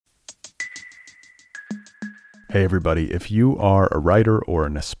Hey everybody, if you are a writer or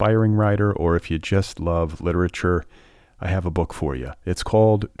an aspiring writer, or if you just love literature, I have a book for you. It's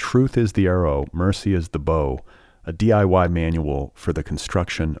called Truth is the Arrow, Mercy is the Bow, a DIY manual for the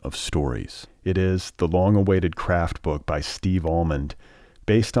construction of stories. It is the long-awaited craft book by Steve Almond,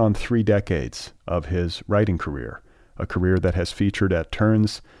 based on 3 decades of his writing career, a career that has featured at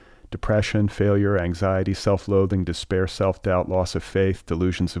turns depression, failure, anxiety, self-loathing, despair, self-doubt, loss of faith,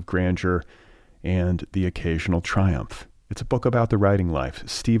 delusions of grandeur, and the occasional triumph. It's a book about the writing life.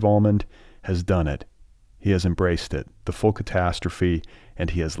 Steve Almond has done it. He has embraced it, the full catastrophe, and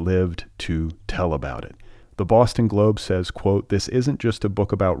he has lived to tell about it. The Boston Globe says, quote, "This isn't just a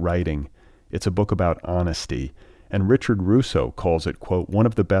book about writing, it's a book about honesty." And Richard Russo calls it, quote, "one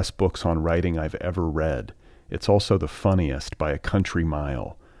of the best books on writing I've ever read. It's also the funniest by a country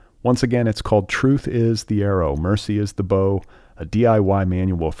mile." Once again, it's called Truth is the Arrow, Mercy is the Bow, a DIY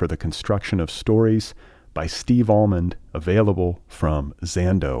manual for the construction of stories by Steve Almond, available from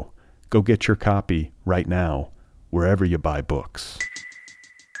Zando. Go get your copy right now, wherever you buy books.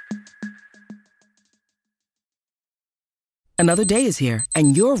 Another day is here,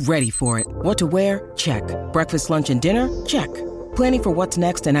 and you're ready for it. What to wear? Check. Breakfast, lunch, and dinner? Check. Planning for what's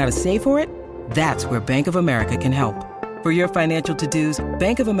next and how to save for it? That's where Bank of America can help. For your financial to-dos,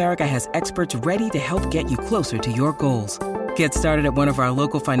 Bank of America has experts ready to help get you closer to your goals. Get started at one of our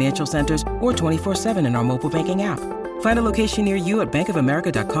local financial centers or 24/7 in our mobile banking app. Find a location near you at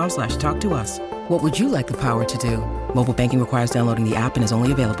bankofamerica.com/talktous. What would you like the power to do? Mobile banking requires downloading the app and is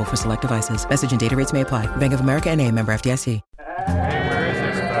only available for select devices. Message and data rates may apply. Bank of America N.A., member FDIC.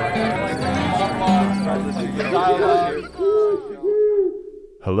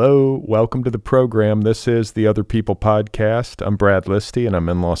 Hello, welcome to the program. This is the Other People Podcast. I'm Brad Listy, and I'm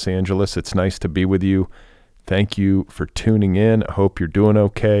in Los Angeles. It's nice to be with you. Thank you for tuning in. I hope you're doing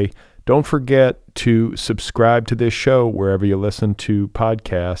okay. Don't forget to subscribe to this show wherever you listen to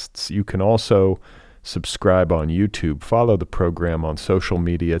podcasts. You can also subscribe on YouTube. Follow the program on social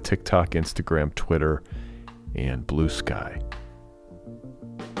media, TikTok, Instagram, Twitter, and Blue Sky.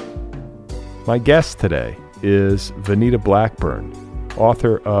 My guest today is Venita Blackburn,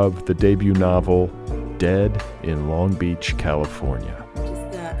 author of the debut novel, Dead in Long Beach, California.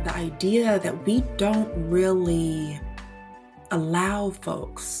 Just the idea that we don't really allow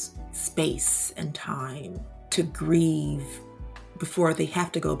folks space and time to grieve before they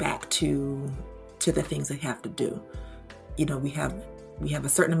have to go back to the things they have to do. You know, we have a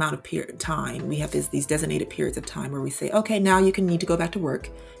certain amount of time. We have these designated periods of time where we say, okay, now you need to go back to work.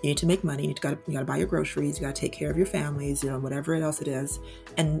 You need to make money. You got to buy your groceries. You got to take care of your families. Whatever else it is,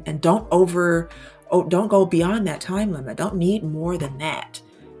 and don't go beyond that time limit. Don't need more than that,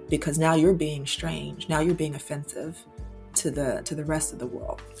 because now you're being strange. Now you're being offensive to the rest of the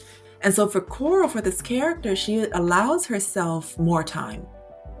world. And so for Coral, for this character, she allows herself more time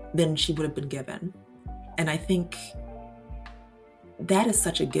than she would have been given, and I think that is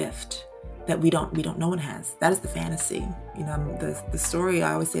such a gift that no one has. That is the fantasy. The story,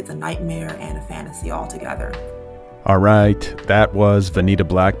 I always say, it's a nightmare and a fantasy all together. All right, that was Venita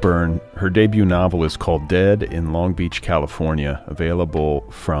Blackburn. Her debut novel is called Dead in Long Beach, California, available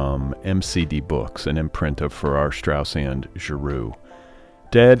from MCD Books, an imprint of Farrar, Straus and Giroux.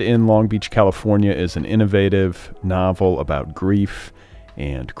 Dead in Long Beach, California is an innovative novel about grief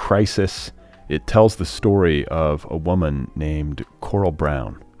and crisis. It tells the story of a woman named Coral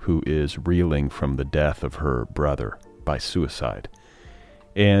Brown, who is reeling from the death of her brother by suicide.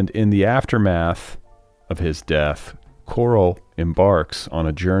 And in the aftermath of his death, Coral embarks on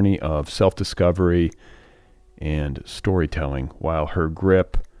a journey of self-discovery and storytelling, while her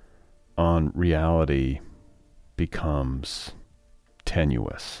grip on reality becomes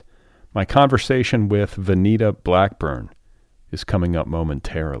tenuous. My conversation with Venita Blackburn is coming up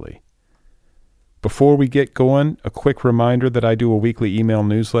momentarily. Before we get going, a quick reminder that I do a weekly email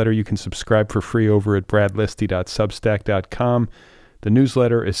newsletter. You can subscribe for free over at bradlisty.substack.com. The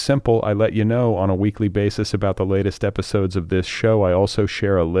newsletter is simple. I let you know on a weekly basis about the latest episodes of this show. I also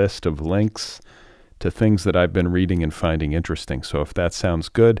share a list of links to things that I've been reading and finding interesting. So if that sounds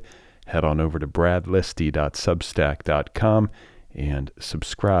good, head on over to bradlisty.substack.com and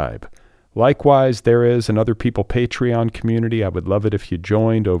subscribe. Likewise, there is an Other People Patreon community. I would love it if you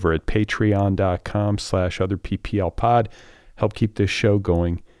joined over at patreon.com/otherpplpod. Help keep this show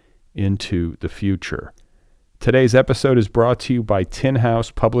going into the future. Today's episode is brought to you by Tin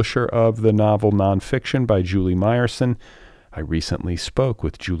House, publisher of the novel Nonfiction by Julie Meyerson. I recently spoke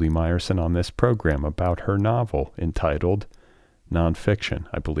with Julie Meyerson on this program about her novel entitled Nonfiction.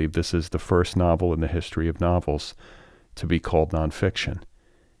 I believe this is the first novel in the history of novels to be called nonfiction.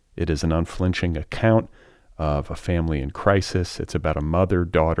 It is an unflinching account of a family in crisis. It's about a mother,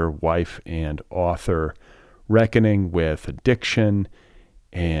 daughter, wife, and author reckoning with addiction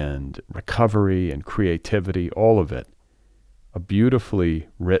and recovery and creativity, all of it. A beautifully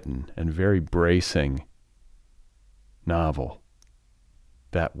written and very bracing novel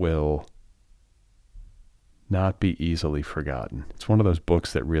that will not be easily forgotten. It's one of those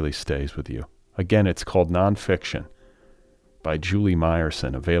books that really stays with you. Again, it's called Nonfiction by Julie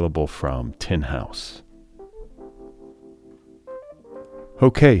Meyerson, available from Tin House.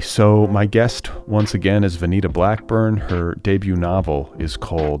 Okay, so my guest once again is Venita Blackburn. Her debut novel is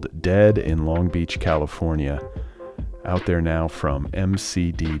called Dead in Long Beach, California, out there now from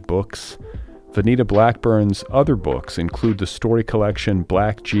MCD Books. Venita Blackburn's other books include the story collection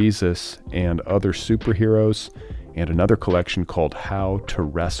Black Jesus and Other Superheroes, and another collection called How to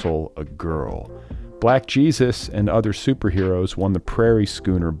Wrestle a Girl. Black Jesus and Other Superheroes won the Prairie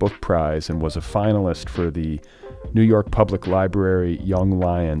Schooner Book Prize and was a finalist for the New York Public Library Young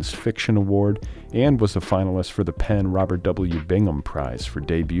Lions Fiction Award, and was a finalist for the Penn Robert W. Bingham Prize for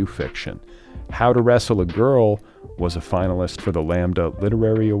debut fiction. How to Wrestle a Girl was a finalist for the Lambda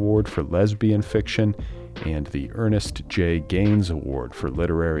Literary Award for lesbian fiction and the Ernest J. Gaines Award for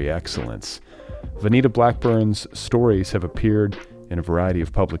literary excellence. Venita Blackburn's stories have appeared in a variety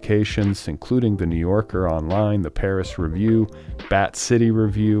of publications, including The New Yorker Online, The Paris Review, Bat City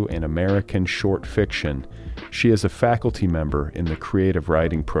Review, and American Short Fiction. She is a faculty member in the creative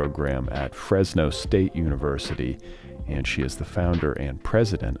writing program at Fresno State University, and she is the founder and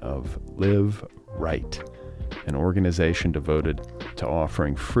president of Live Right, an organization devoted to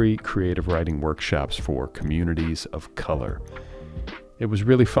offering free creative writing workshops for communities of color. It was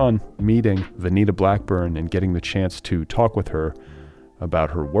really fun meeting Venita Blackburn and getting the chance to talk with her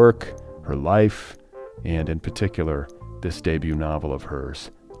about her work, her life, and in particular, this debut novel of hers,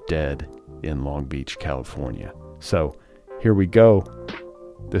 Dead in Long Beach, California. So here we go.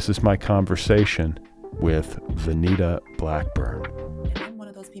 This is my conversation with Venita Blackburn. And I'm one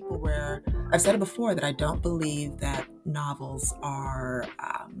of those people where I've said it before that I don't believe that novels are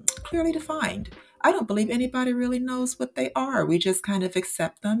clearly defined. I don't believe anybody really knows what they are. We just kind of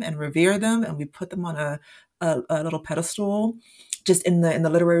accept them and revere them, and we put them on a little pedestal, just in the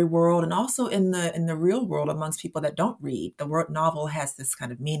literary world, and also in the real world amongst people that don't read. The word novel has this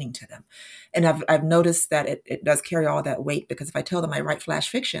kind of meaning to them, and I've noticed that it does carry all that weight, because if I tell them I write flash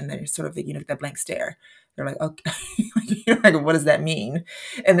fiction, they're sort of that blank stare. They're like, okay, like, what does that mean?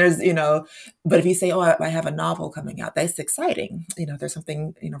 And there's but if you say, oh, I have a novel coming out, that's exciting. There's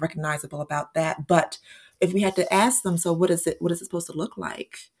something recognizable about that. But if we had to ask them, so what is it supposed to look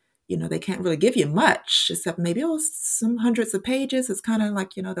like? They can't really give you much, except maybe, some hundreds of pages. It's kind of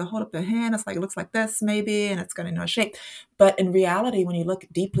like, they'll hold up their hand. It's like, it looks like this maybe, and it's going to shape. But in reality, when you look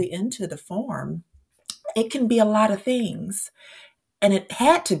deeply into the form, it can be a lot of things. And it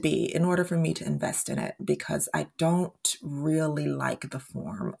had to be in order for me to invest in it, because I don't really like the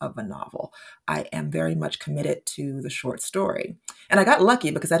form of a novel. I am very much committed to the short story. And I got lucky,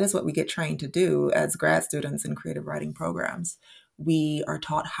 because that is what we get trained to do as grad students in creative writing programs. We are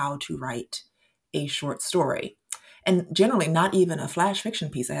taught how to write a short story. And generally not even a flash fiction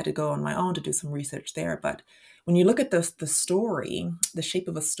piece. I had to go on my own to do some research there. But when you look at the story, the shape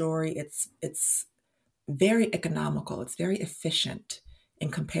of a story, it's very economical. It's very efficient in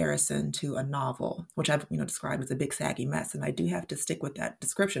comparison to a novel, which I've described as a big saggy mess. And I do have to stick with that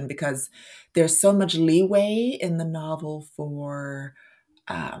description, because there's so much leeway in the novel for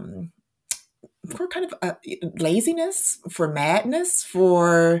kind of laziness, for madness,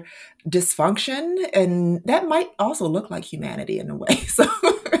 for dysfunction, and that might also look like humanity in a way. So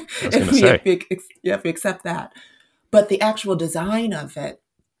if we accept that, but the actual design of it,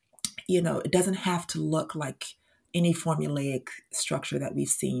 it doesn't have to look like any formulaic structure that we've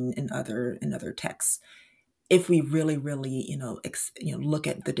seen in other texts. If we really, really, look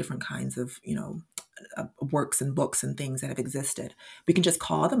at the different kinds of, works and books and things that have existed, we can just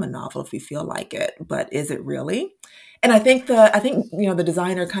call them a novel if we feel like it. But is it really? And I think the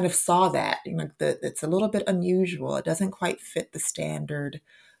designer kind of saw that, it's a little bit unusual. It doesn't quite fit the standard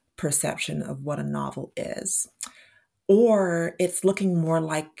perception of what a novel is, or it's looking more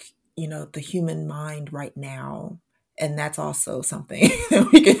like the human mind right now. And that's also something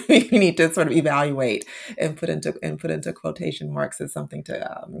that we need to sort of evaluate and put into quotation marks as something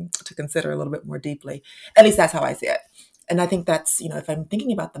to consider a little bit more deeply. At least that's how I see it. And I think that's, if I'm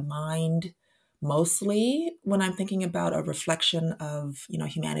thinking about the mind, mostly when I'm thinking about a reflection of,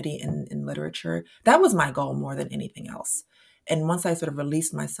 humanity in literature, that was my goal more than anything else. And once I sort of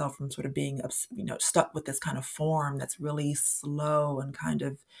released myself from sort of being, stuck with this kind of form that's really slow and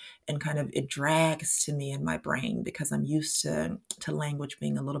it drags to me in my brain because I'm used to language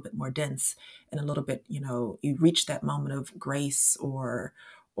being a little bit more dense and a little bit, you reach that moment of grace or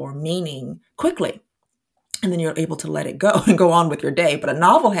meaning quickly. And then you're able to let it go and go on with your day. But a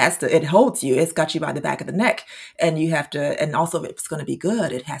novel it holds you. It's got you by the back of the neck. And you have to, and also if it's going to be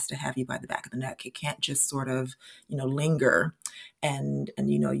good, it has to have you by the back of the neck. It can't just sort of, linger and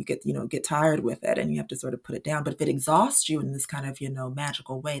you get tired with it and you have to sort of put it down. But if it exhausts you in this kind of,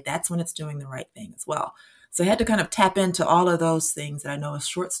 magical way, that's when it's doing the right thing as well. So I had to kind of tap into all of those things that I know a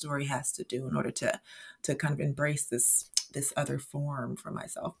short story has to do in order to kind of embrace this other form for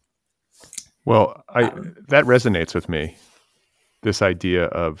myself. Well, that resonates with me. This idea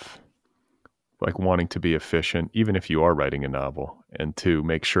of like wanting to be efficient, even if you are writing a novel, and to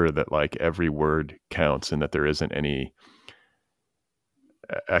make sure that like every word counts and that there isn't any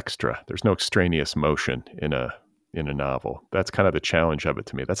extra. There's no extraneous motion in a novel. That's kind of the challenge of it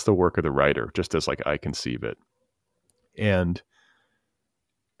to me. That's the work of the writer, just as like I conceive it. And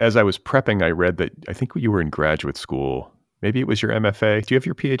as I was prepping, I read that I think you were in graduate school. Maybe it was your MFA. Do you have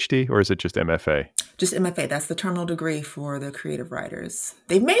your PhD or is it just MFA? Just MFA. That's the terminal degree for the creative writers.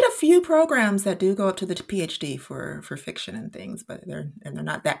 They've made a few programs that do go up to the PhD for fiction and things, but they're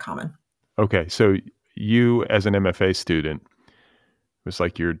not that common. Okay. So you as an MFA student, it was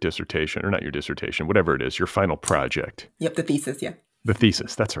like your dissertation, or not your dissertation, whatever it is, your final project. Yep, the thesis, yeah. The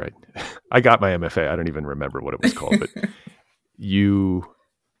thesis, that's right. I got my MFA. I don't even remember what it was called, but you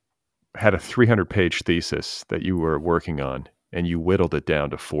had a 300-page thesis that you were working on, and you whittled it down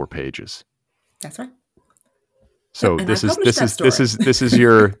to 4 pages. That's right. So yep, this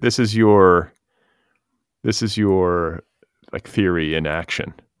is your like theory in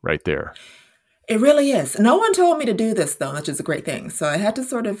action right there. It really is. No one told me to do this though, which is a great thing. So I had to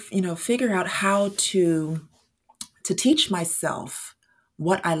sort of, figure out how to teach myself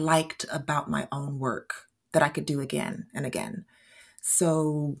what I liked about my own work that I could do again and again.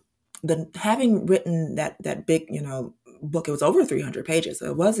 So having written that big, book, it was over 300 pages.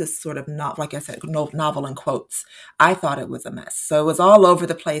 So it was this sort of like I said, novel in quotes. I thought it was a mess. So it was all over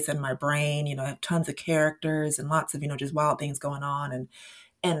the place in my brain, I have tons of characters and lots of, just wild things going on.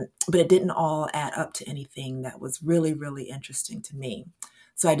 But it didn't all add up to anything that was really, really interesting to me.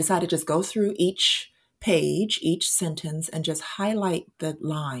 So I decided to just go through each page, each sentence, and just highlight the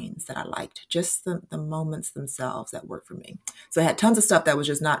lines that I liked, just the moments themselves that worked for me. So I had tons of stuff that was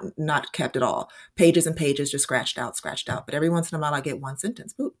just not kept at all. Pages and pages just scratched out. But every once in a while I get one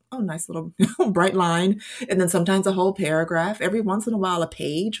sentence. Ooh, oh, nice little bright line. And then sometimes a whole paragraph. Every once in a while a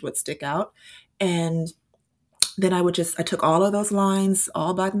page would stick out. And then I took all of those lines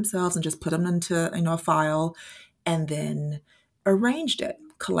all by themselves and just put them into, a file and then arranged it.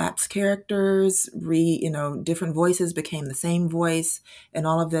 Collapsed characters, different voices became the same voice. And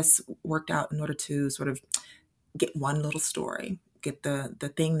all of this worked out in order to sort of get one little story, get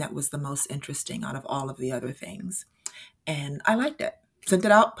the thing that was the most interesting out of all of the other things. And I liked it. Sent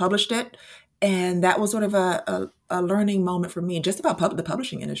it out, published it. And that was sort of a learning moment for me, just about the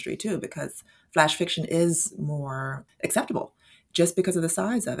publishing industry too, because flash fiction is more acceptable just because of the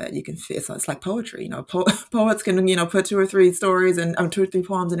size of it. You can fit, it's like poetry, poets can, put 2 or 3 stories and 2 or 3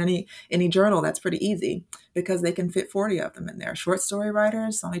 poems in any journal. That's pretty easy because they can fit 40 of them in there. Short story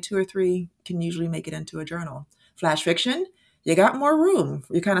writers, only 2 or 3 can usually make it into a journal. Flash fiction, you got more room.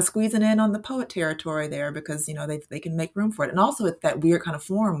 You're kind of squeezing in on the poet territory there because, they can make room for it. And also it's that weird kind of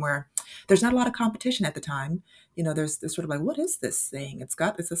form where there's not a lot of competition at the time. There's sort of like, what is this thing?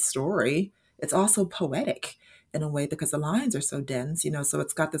 It's a story. It's also poetic in a way because the lines are so dense, so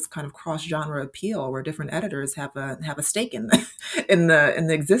it's got this kind of cross-genre appeal where different editors have a stake in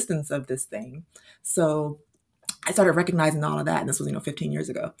the existence of this thing. So I started recognizing all of that, and this was 15 years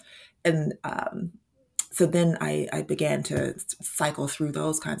ago. And so then I began to cycle through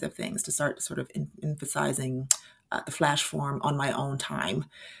those kinds of things to start sort of emphasizing the flash form on my own time,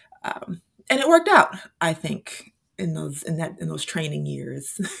 and it worked out, I think, in those training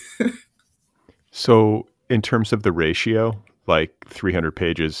years. So in terms of the ratio, like 300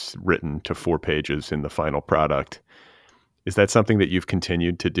 pages written to 4 pages in the final product, is that something that you've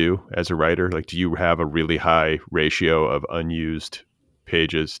continued to do as a writer? Like, do you have a really high ratio of unused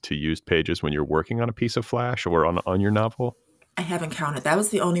pages to used pages when you're working on a piece of flash or on your novel? I haven't counted. That was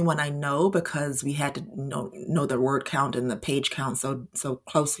the only one I know because we had to know the word count and the page count so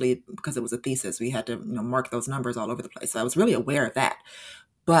closely because it was a thesis. We had to mark those numbers all over the place. So I was really aware of that.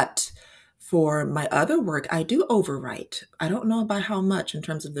 But For my other work, I do overwrite. I don't know about how much in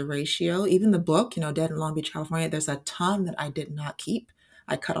terms of the ratio. Even the book, Dead in Long Beach, California, there's a ton that I did not keep.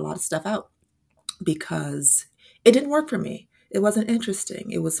 I cut a lot of stuff out because it didn't work for me. It wasn't interesting.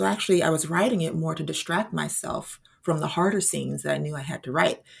 It was actually, I was writing it more to distract myself from the harder scenes that I knew I had to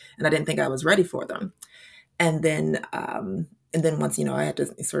write. And I didn't think I was ready for them. And then once, I had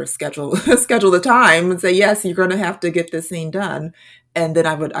to sort of schedule schedule the time and say, yes, you're going to have to get this scene done. And then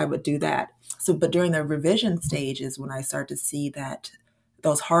I would do that. So, but during the revision stage is when I started to see that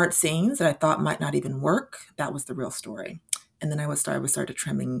those hard scenes that I thought might not even work, that was the real story. And then I would start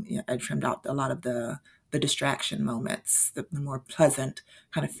trimming. I trimmed out a lot of the distraction moments, the more pleasant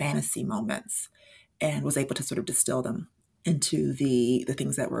kind of fantasy moments, and was able to sort of distill them into the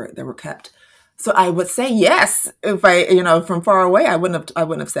things that were kept. So I would say yes. If I, from far away, I wouldn't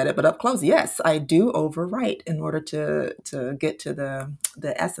have said it, but up close, yes, I do overwrite in order to get to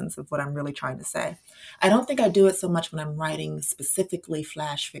the essence of what I'm really trying to say. I don't think I do it so much when I'm writing specifically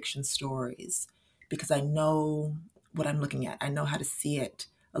flash fiction stories, because I know what I'm looking at. I know how to see it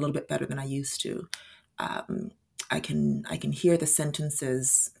a little bit better than I used to. Um, I can hear the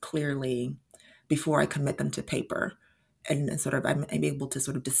sentences clearly before I commit them to paper. And sort of I'm able to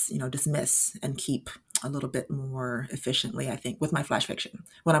sort of dismiss and keep a little bit more efficiently, I think, with my flash fiction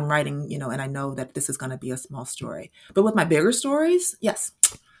when I'm writing, and I know that this is going to be a small story. But with my bigger stories, yes,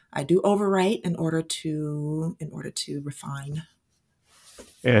 I do overwrite in order to refine.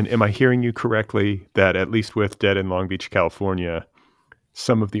 And am I hearing you correctly that at least with Dead in Long Beach, California,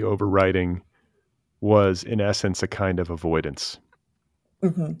 some of the overwriting was in essence a kind of avoidance?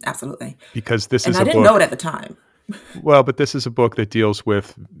 Absolutely. Because this And is I a didn't book. know it at the time. Well, but this is a book that deals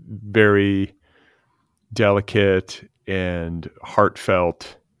with very delicate and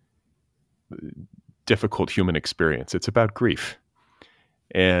heartfelt, difficult human experience. It's about grief.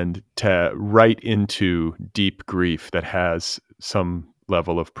 And to write into deep grief that has some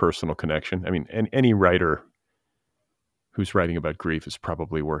level of personal connection. I mean, and any writer who's writing about grief is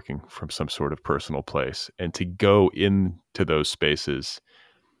probably working from some sort of personal place. And to go into those spaces,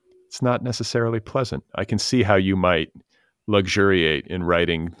 it's not necessarily pleasant. I can see how you might luxuriate in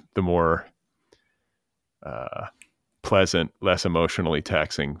writing the more pleasant, less emotionally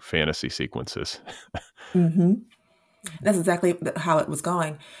taxing fantasy sequences. That's exactly how it was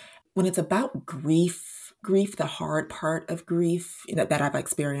going. When it's about grief, the hard part of grief, that I've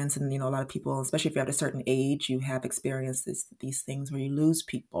experienced, and a lot of people, especially if you're at a certain age, you have experienced these things where you lose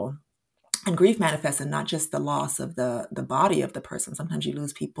people. And grief manifests in not just the loss of the body of the person. Sometimes you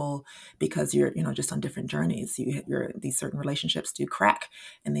lose people because you're just on different journeys. These certain relationships do crack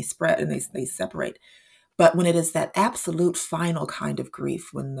and they spread and they separate. But when it is that absolute final kind of grief,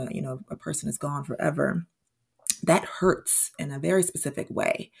 when a person is gone forever, that hurts in a very specific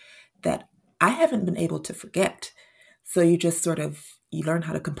way that I haven't been able to forget. So you just you learn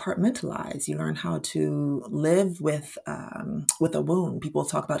how to compartmentalize. You learn how to live with a wound. People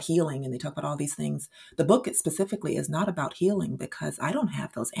talk about healing and they talk about all these things. The book specifically is not about healing because I don't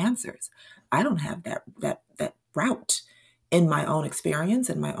have those answers. I don't have that route in my own experience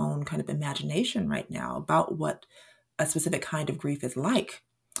and my own kind of imagination right now about what a specific kind of grief is like.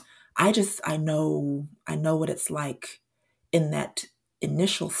 I know what it's like in that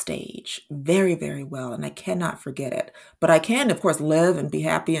initial stage very, very well, and I cannot forget it. But I can, of course, live and be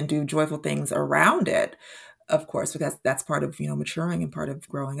happy and do joyful things around it, of course, because that's part of maturing and part of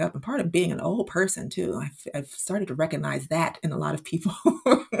growing up and part of being an old person too. I've started to recognize that in a lot of people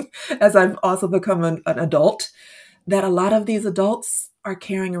as I've also become an adult. That a lot of these adults are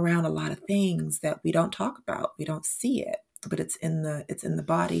carrying around a lot of things that we don't talk about. We don't see it, but it's in the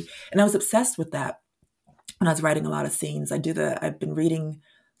body. And I was obsessed with that when I was writing a lot of scenes. I've been reading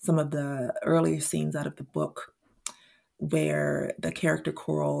some of the earlier scenes out of the book where the character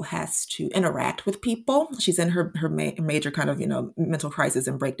Coral has to interact with people. She's in her major kind of mental crisis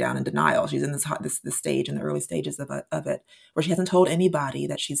and breakdown and denial. She's in this stage in the early stages of it where she hasn't told anybody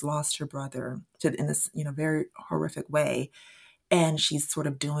that she's lost her brother in this very horrific way, and she's sort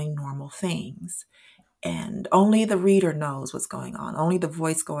of doing normal things. And only the reader knows what's going on. Only the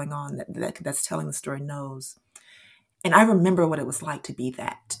voice going on that's telling the story knows. And I remember what it was like to be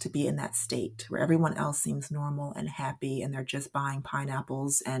in that state where everyone else seems normal and happy and they're just buying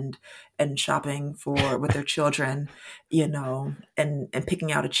pineapples and shopping with their children, and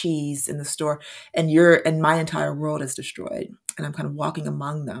picking out a cheese in the store. And my entire world is destroyed. And I'm kind of walking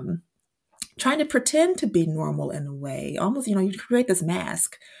among them, trying to pretend to be normal in a way. Almost, you create this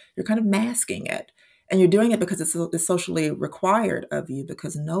mask. You're kind of masking it. And you're doing it because it's socially required of you,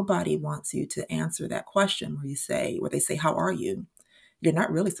 because nobody wants you to answer that question where they say, how are you? you're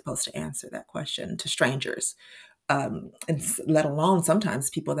not really supposed to answer that question to strangers, and let alone sometimes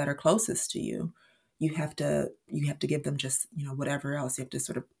people that are closest to you. You have to give them just, whatever else. You have to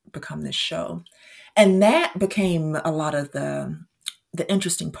sort of become this show. And that became a lot of the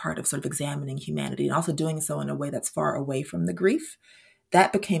interesting part of sort of examining humanity, and also doing so in a way that's far away from the grief.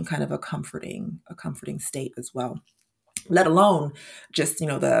 That became kind of a comforting state as well. Let alone just,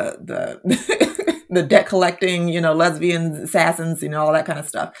 the the debt collecting, lesbians, assassins, all that kind of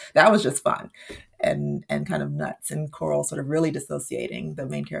stuff. That was just fun and kind of nuts. And Coral sort of really dissociating, the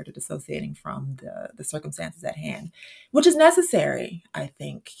main character dissociating from the circumstances at hand, which is necessary, I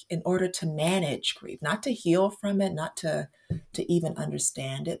think, in order to manage grief, not to heal from it, not to even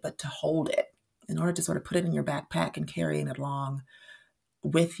understand it, but to hold it. In order to sort of put it in your backpack and carrying it along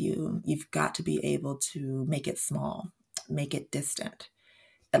with you, you've got to be able to make it small, make it distant.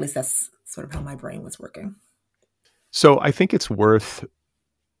 At least that's sort of how my brain was working. So I think it's worth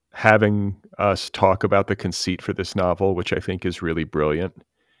having us talk about the conceit for this novel, which I think is really brilliant.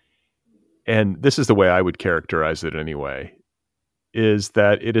 And this is the way I would characterize it anyway, is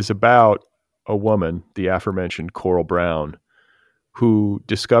that it is about a woman, the aforementioned Coral Brown, who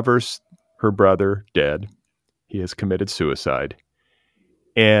discovers her brother dead. He has committed suicide,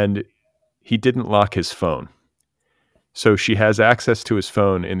 and he didn't lock his phone. So she has access to his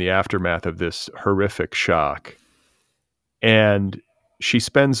phone in the aftermath of this horrific shock. And she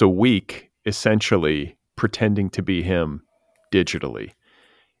spends a week essentially pretending to be him digitally,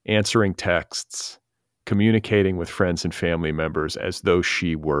 answering texts, communicating with friends and family members as though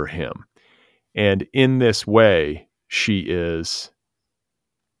she were him. And in this way, she is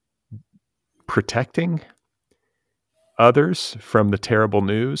protecting others from the terrible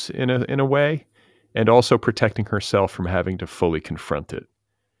news in a way, and also protecting herself from having to fully confront it.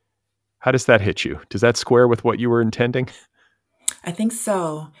 How does that hit you? Does that square with what you were intending? I think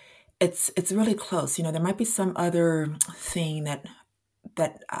so. It's really close. There might be some other thing that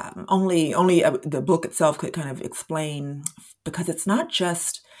only the book itself could kind of explain, because it's not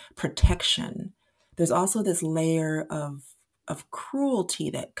just protection. There's also this layer of cruelty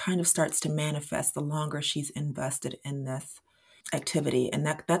that kind of starts to manifest the longer she's invested in this activity, and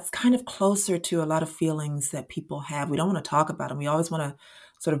that's kind of closer to a lot of feelings that people have. We don't want to talk about them. We always want to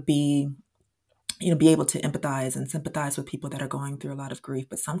sort of be able to empathize and sympathize with people that are going through a lot of grief,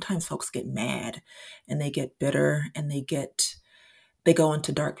 but sometimes folks get mad and they get bitter and they go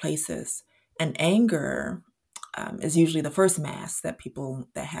into dark places. And anger is usually the first mask that people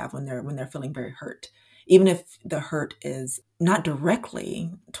that have when they're feeling very hurt, even if the hurt is not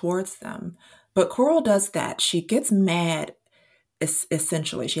directly towards them. But Coral does that. She gets mad.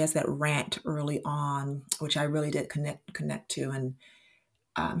 Essentially, she has that rant early on, which I really did connect to, and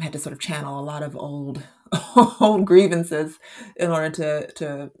had to sort of channel a lot of old old grievances in order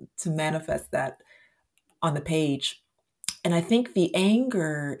to manifest that on the page. And I think the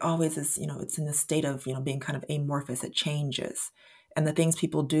anger always is, it's in the state of, being kind of amorphous. It changes. And the things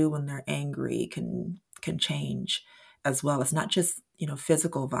people do when they're angry can change as well. It's not just,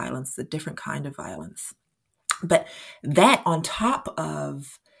 physical violence, it's a different kind of violence. But that on top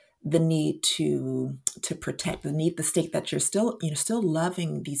of the need to protect, the state that you're still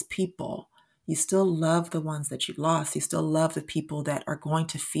loving these people. You still love the ones that you lost. You still love the people that are going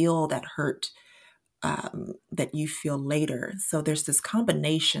to feel that hurt that you feel later. So there's this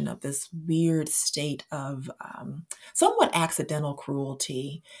combination of this weird state of somewhat accidental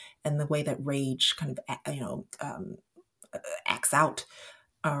cruelty, and the way that rage kind of acts out,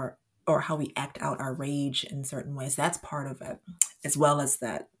 or how we act out our rage in certain ways. That's part of it, as well as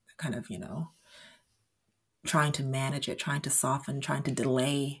that kind of trying to manage it, trying to soften, trying to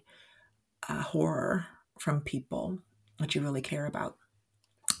delay horror from people that you really care about,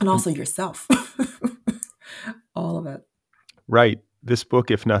 and also yourself. All of it. Right. This book,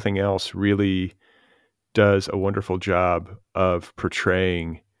 if nothing else, really does a wonderful job of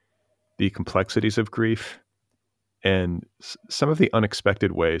portraying the complexities of grief and some of the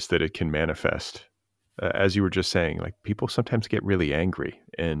unexpected ways that it can manifest. As you were just saying, like, people sometimes get really angry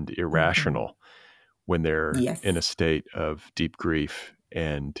and Mm-hmm. irrational when they're in a Yes. state of deep grief.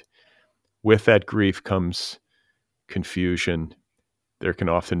 And with that grief comes confusion. There can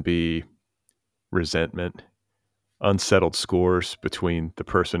often be resentment, unsettled scores between the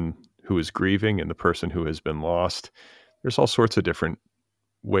person who is grieving and the person who has been lost. There's all sorts of different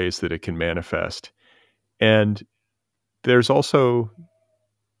ways that it can manifest. And there's also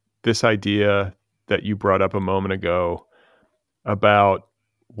this idea that you brought up a moment ago about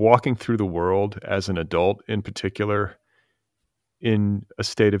walking through the world as an adult, in particular, in a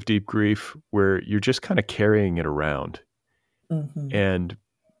state of deep grief where you're just kind of carrying it around. Mm-hmm. and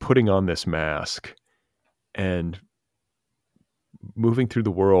putting on this mask and moving through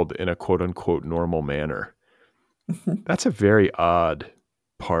the world in a quote unquote normal manner. That's a very odd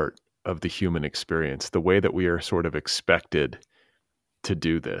part of the human experience, the way that we are sort of expected to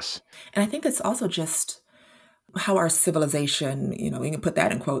do this. And I think it's also just how our civilization, we can put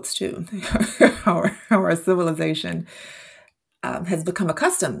that in quotes too, how our civilization has become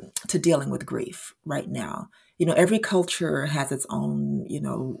accustomed to dealing with grief right now. Every culture has its own,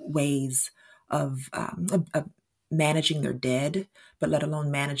 ways of managing their dead, but let alone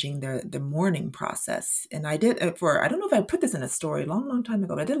managing their mourning process. And I did I don't know if I put this in a story a long, long time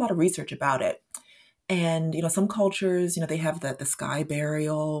ago, but I did a lot of research about it. And, some cultures, they have the sky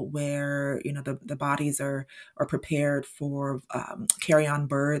burial where, the bodies are prepared for carrion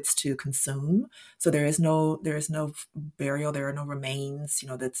birds to consume. So there is no burial. There are no remains.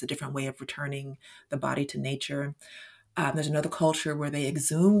 That's a different way of returning the body to nature. There's another culture where they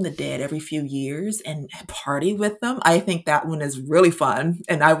exhume the dead every few years and party with them. I think that one is really fun,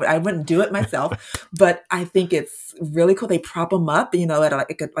 and I wouldn't do it myself, but I think it's really cool. They prop them up,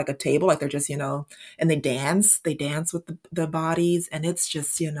 at like a table, like they're just, and they dance with the bodies, and it's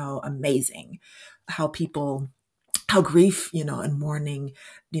just, amazing how grief, and mourning,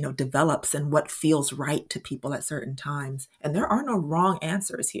 develops and what feels right to people at certain times. And there are no wrong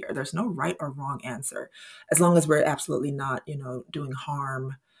answers here. There's no right or wrong answer, as long as we're absolutely not, doing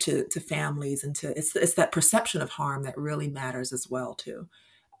harm to families and it's that perception of harm that really matters as well too.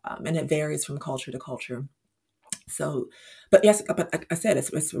 And it varies from culture to culture. So, but yes, but like I said,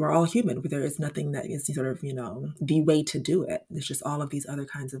 we're all human. There is nothing that is sort of, the way to do it. There's just all of these other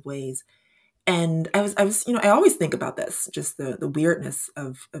kinds of ways. And I was, I always think about this, just the weirdness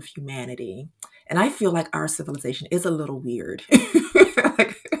of humanity. And I feel like our civilization is a little weird.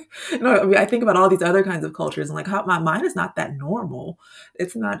 Like, I think about all these other kinds of cultures and like how mine is not that normal.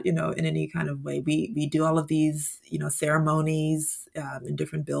 It's not, in any kind of way. We do all of these, ceremonies in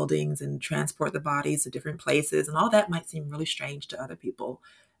different buildings and transport the bodies to different places. And all that might seem really strange to other people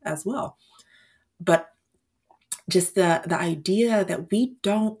as well. But just the idea that we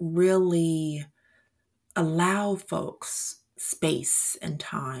don't really allow folks space and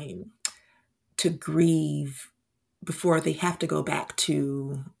time to grieve before they have to go back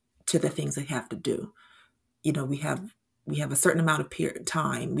to the things they have to do. We have a certain amount of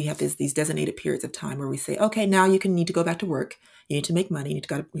time. We have these designated periods of time where we say, okay, now need to go back to work. You need to make money. You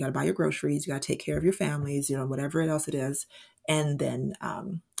got to buy your groceries. You got to take care of your families. Whatever else it is, and then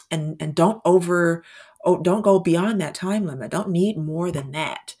and don't go beyond that time limit. Don't need more than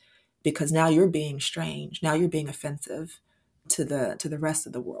that, because now you're being strange. Now you're being offensive to the rest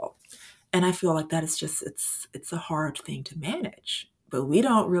of the world. And I feel like that is just it's a hard thing to manage. But we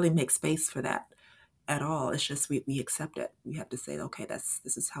don't really make space for that at all. It's just we accept it. We have to say, okay, this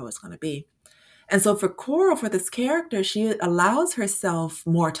is how it's going to be. And so for Coral, for this character, she allows herself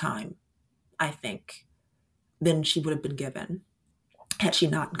more time, I think, than she would have been given had she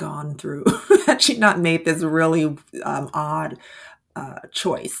not gone through, had she not made this really odd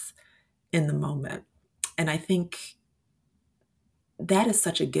choice in the moment. And I think that is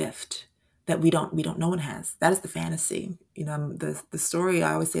such a gift that no one has. That is the fantasy. The story,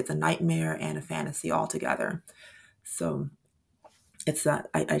 I always say it's a nightmare and a fantasy all together. So it's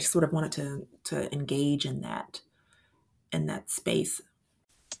I sort of wanted to engage in that space.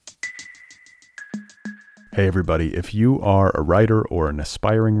 Hey everybody, if you are a writer or an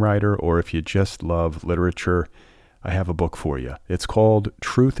aspiring writer, or if you just love literature, I have a book for you. It's called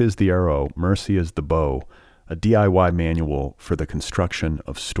Truth is the Arrow, Mercy is the Bow, a DIY manual for the construction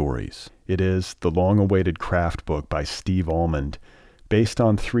of stories. It is the long-awaited craft book by Steve Almond, based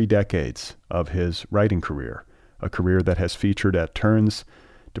on 3 decades of his writing career, a career that has featured at turns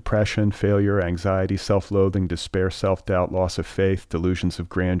depression, failure, anxiety, self-loathing, despair, self-doubt, loss of faith, delusions of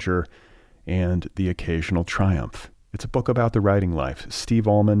grandeur, and the occasional triumph. It's a book about the writing life. Steve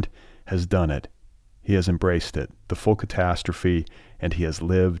Almond has done it. He has embraced it, the full catastrophe, and he has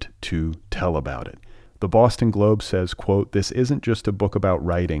lived to tell about it. The Boston Globe says, quote, "This isn't just a book about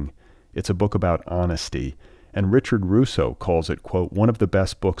writing, it's a book about honesty." And Richard Russo calls it, quote, "one of the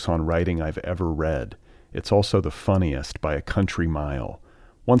best books on writing I've ever read. It's also the funniest by a country mile."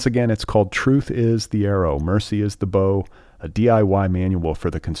 Once again, it's called Truth is the Arrow, Mercy is the Bow, a DIY manual for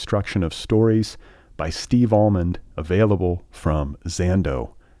the construction of stories by Steve Almond, available from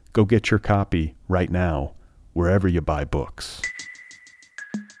Zando. Go get your copy right now, wherever you buy books.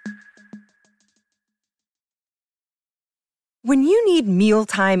 When you need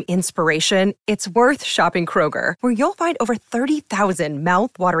mealtime inspiration, it's worth shopping Kroger, where you'll find over 30,000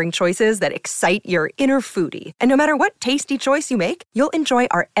 mouth-watering choices that excite your inner foodie. And no matter what tasty choice you make, you'll enjoy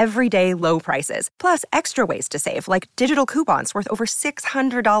our everyday low prices, plus extra ways to save, like digital coupons worth over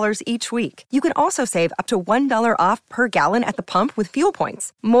 $600 each week. You can also save up to $1 off per gallon at the pump with fuel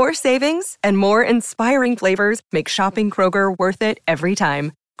points. More savings and more inspiring flavors make shopping Kroger worth it every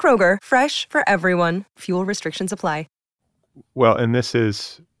time. Kroger, fresh for everyone. Fuel restrictions apply. Well, and this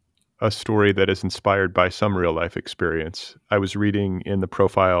is a story that is inspired by some real life experience. I was reading in the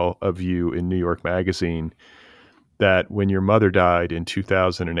profile of you in New York Magazine that when your mother died in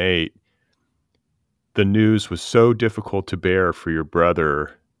 2008, the news was so difficult to bear for your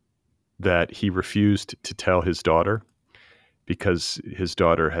brother that he refused to tell his daughter because his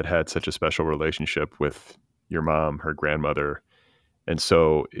daughter had had such a special relationship with your mom, her grandmother. And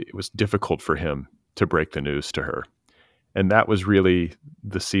so it was difficult for him to break the news to her. And that was really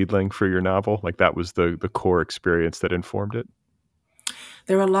the seedling for your novel? Like that was the core experience that informed it?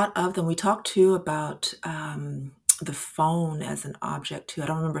 There are a lot of them. We talked too about the phone as an object too. I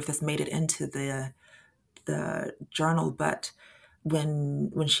don't remember if this made it into the journal, but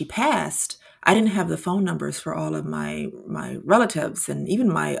when she passed, I didn't have the phone numbers for all of my relatives, and even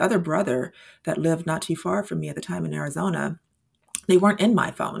my other brother that lived not too far from me at the time in Arizona. They weren't in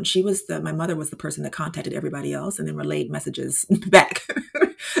my phone. My mother was the person that contacted everybody else and then relayed messages back.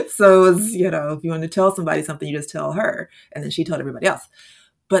 So it was, if you want to tell somebody something, you just tell her, and then she told everybody else.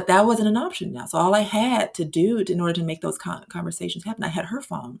 But that wasn't an option now. So all I had to do in order to make those conversations happen, I had her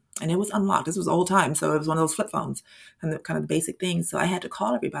phone, and it was unlocked. This was old time, so it was one of those flip phones and the kind of the basic things. So I had to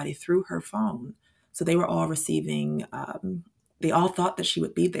call everybody through her phone. So they were all receiving. They all thought that she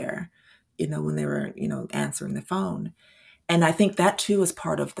would be there, when they were, answering the phone. And I think that too is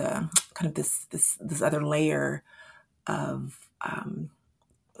part of the kind of this other layer of kind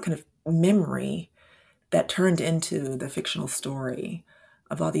of memory that turned into the fictional story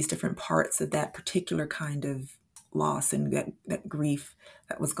of all these different parts of that particular kind of loss and that grief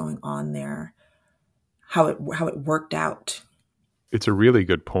that was going on there, how it worked out. It's a really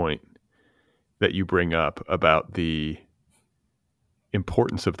good point that you bring up about the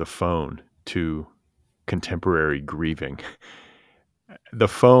importance of the phone to contemporary grieving. The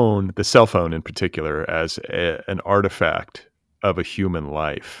cell phone in particular, as an artifact of a human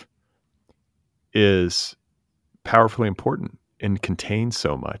life, is powerfully important and contains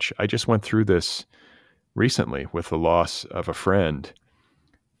so much. I just went through this recently with the loss of a friend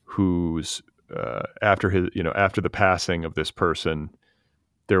who's after the passing of this person,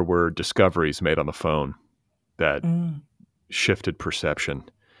 there were discoveries made on the phone that shifted perception.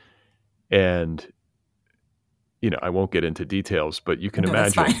 And I won't get into details, but you can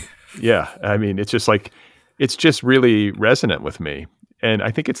imagine. That's fine. Yeah. I mean, it's just really resonant with me. And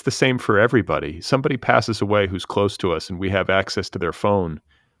I think it's the same for everybody. Somebody passes away who's close to us and we have access to their phone.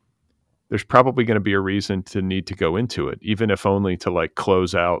 There's probably going to be a reason to need to go into it, even if only to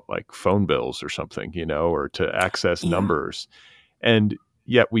close out phone bills or something, or to access numbers. And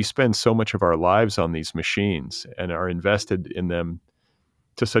yet we spend so much of our lives on these machines and are invested in them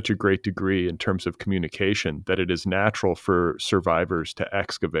to such a great degree in terms of communication that it is natural for survivors to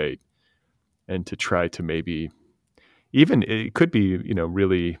excavate and to try to maybe even, it could be,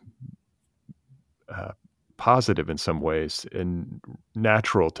 really positive in some ways and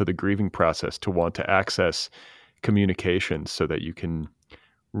natural to the grieving process to want to access communication so that you can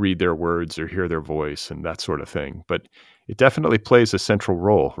read their words or hear their voice and that sort of thing. But it definitely plays a central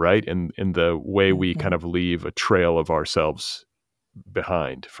role, right? In the way we kind of leave a trail of ourselves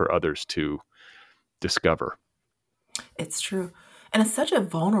behind for others to discover. It's true. And it's such a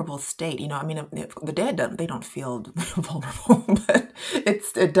vulnerable state. The dead they don't feel vulnerable, but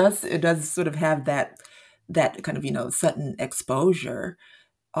it does sort of have that kind of, sudden exposure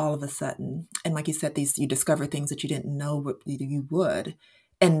all of a sudden. And like you said, you discover things that you didn't know you would.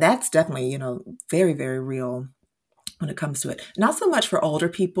 And that's definitely, very, very real when it comes to it. Not so much for older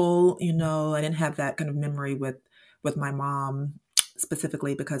people, I didn't have that kind of memory with my mom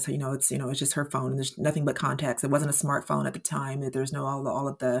specifically because it's just her phone and there's nothing but contacts. It wasn't a smartphone at the time. There's no all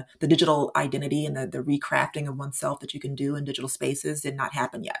of the digital identity and the recrafting of oneself that you can do in digital spaces did not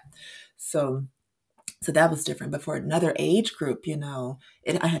happen yet. So that was different. But for another age group,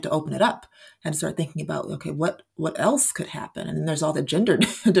 I had to open it up and start thinking about, okay, what else could happen? And then there's all the gender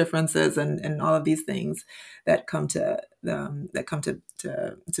differences and all of these things that come to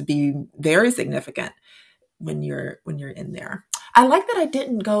be very significant when you're in there. I like that I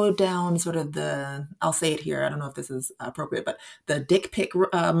didn't go down sort of I'll say it here, I don't know if this is appropriate, but the dick pic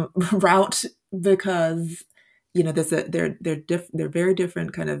route, because they're very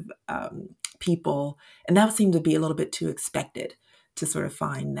different kind of people, and that seemed to be a little bit too expected to sort of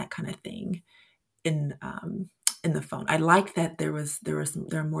find that kind of thing in in the phone. I like that there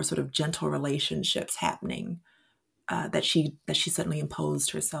are more sort of gentle relationships happening, that she suddenly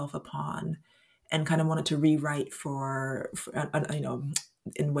imposed herself upon, and kind of wanted to rewrite for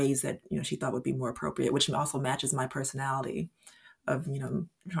in ways that she thought would be more appropriate, which also matches my personality of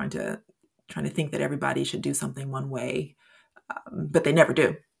trying to think that everybody should do something one way, but they never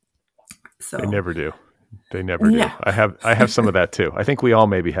do. They So never do. They never do. yeah, I have some of that too. I think we all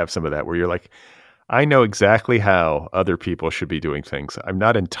maybe have some of that where you're like, I know exactly how other people should be doing things. I'm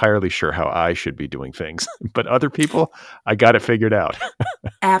not entirely sure how I should be doing things, but other people, I got it figured out.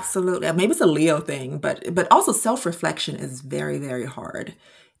 absolutely. Maybe it's a Leo thing, but also self-reflection is very, very hard.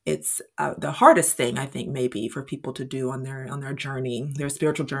 It's the hardest thing, I think, maybe for people to do on their journey, their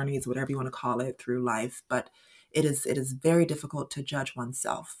spiritual journeys, whatever you want to call it, through life. But it is very difficult to judge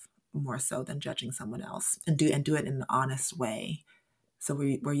oneself more so than judging someone else, and do it in an honest way. So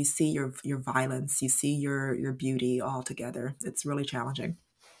where you see your violence, you see your beauty all together. It's really challenging.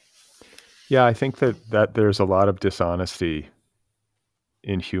 Yeah, I think that there's a lot of dishonesty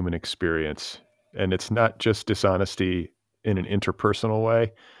in human experience. And it's not just dishonesty in an interpersonal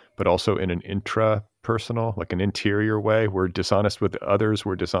way, but also in an intrapersonal, like an interior way. We're dishonest with others,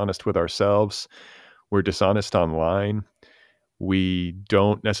 we're dishonest with ourselves, we're dishonest online. We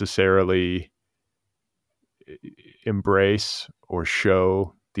don't necessarily embrace or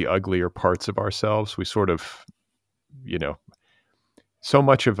show the uglier parts of ourselves. We sort of, you know, so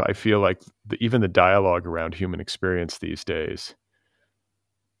much of, I feel like even the dialogue around human experience these days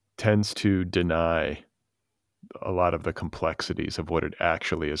tends to deny a lot of the complexities of what it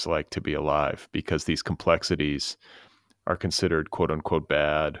actually is like to be alive, because these complexities are considered quote unquote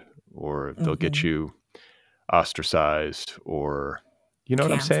bad, or they'll get Hmm. you ostracized, or you know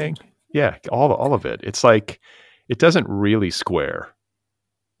what I'm saying? Canceled. Yeah, all of it. It's like it doesn't really square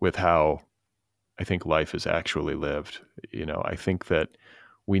with how I think life is actually lived. I think that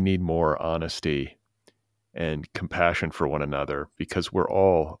we need more honesty and compassion for one another, because we're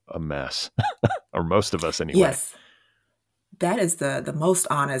all a mess, or most of us anyway. Yes, that is the most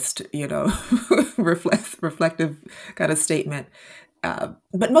honest, reflective kind of statement.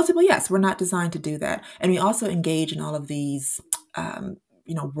 But most people, yes, we're not designed to do that, and we also engage in all of these,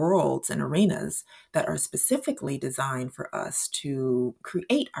 worlds and arenas that are specifically designed for us to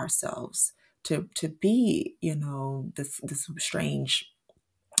create ourselves, to be, this strange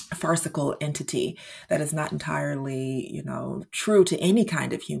farcical entity that is not entirely, true to any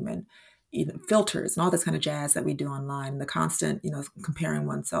kind of human, filters and all this kind of jazz that we do online, the constant, comparing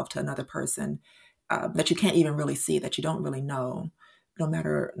oneself to another person, that you can't even really see, that you don't really know, no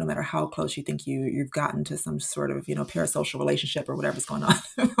matter how close you think you've gotten to some sort of, parasocial relationship or whatever's going on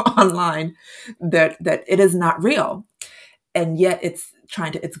online, that it is not real. And yet it's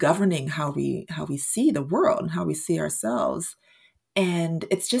governing how we see the world and how we see ourselves, and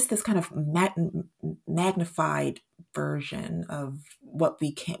it's just this kind of magnified version of what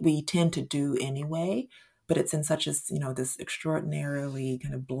we tend to do anyway. But it's in such as, this extraordinarily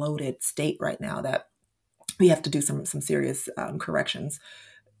kind of bloated state right now that we have to do some serious corrections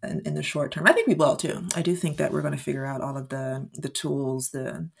in the short term. I think we will too. I do think that we're going to figure out all of the tools,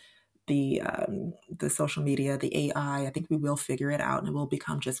 the social media, the AI. I think we will figure it out, and it will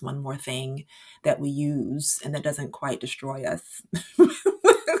become just one more thing that we use, and that doesn't quite destroy us. Well,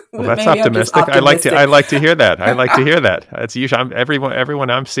 that's Maybe I'm just optimistic. I optimistic. like to hear that. I like to hear that. It's usually everyone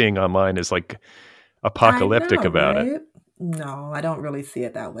I'm seeing online is like I apocalyptic know, about it. right? No, I don't really see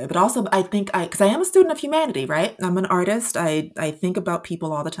it that way. But also, I think because I am a student of humanity, right? I'm an artist. I think about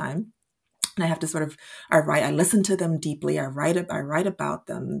people all the time, and I have to I listen to them deeply. I write about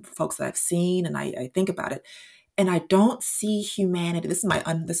them, folks that I've seen, and I think about it. And I don't see humanity. This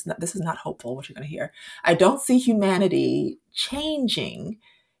is not hopeful, what you're going to hear. I don't see humanity changing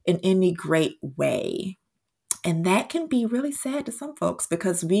in any great way. And that can be really sad to some folks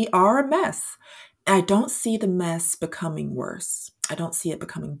because we are a mess. I don't see the mess becoming worse. I don't see it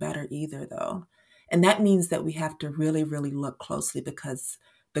becoming better either, though. And that means that we have to really, really look closely, because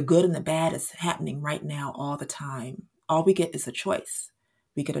the good and the bad is happening right now all the time. All we get is a choice.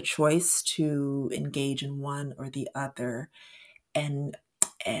 We get a choice to engage in one or the other. And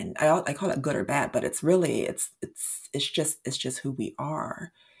I call it good or bad, but it's really it's just who we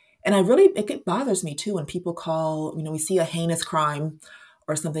are. And it bothers me too when people call, we see a heinous crime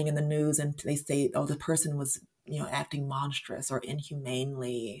or something in the news, and they say, oh, the person was, acting monstrous or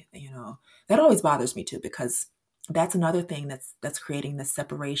inhumanely. That always bothers me too, because that's another thing that's creating this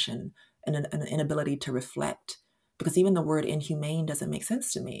separation and an inability to reflect because even the word inhumane doesn't make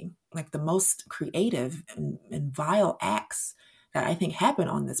sense to me. Like the most creative and vile acts that I think happen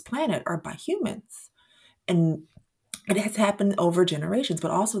on this planet are by humans. And it has happened over generations,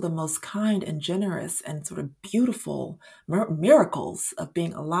 but also the most kind and generous and sort of beautiful miracles of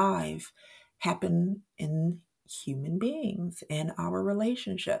being alive happen in human beings and our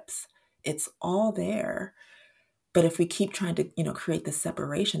relationships. It's all there. But if we keep trying to, create this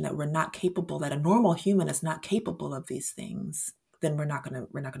separation that we're not capable, that a normal human is not capable of these things, then we're not gonna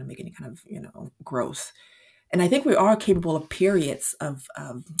make any kind of, growth. And I think we are capable of periods of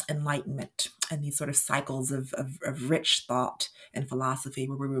enlightenment and these sort of cycles of rich thought and philosophy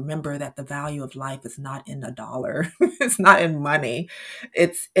where we remember that the value of life is not in a dollar, it's not in money,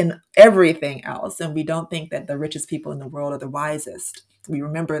 it's in everything else. And we don't think that the richest people in the world are the wisest. We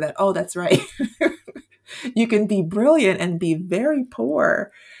remember that, oh, that's right. You can be brilliant and be very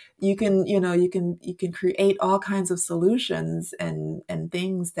poor. You can create all kinds of solutions and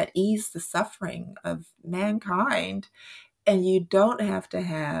things that ease the suffering of mankind. And you don't have to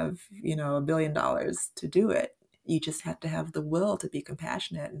have, $1 billion to do it. You just have to have the will to be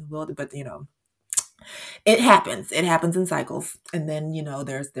compassionate and the will to, but it happens. It happens in cycles. And then,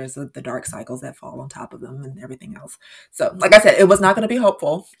 there's the dark cycles that fall on top of them and everything else. So, like I said, it was not going to be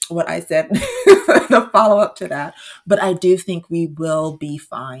hopeful, what I said, the follow up to that. But I do think we will be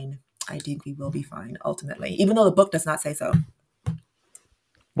fine. I think we will be fine ultimately, even though the book does not say so.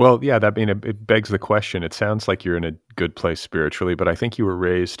 Well, yeah, it begs the question. It sounds like you're in a good place spiritually, but I think you were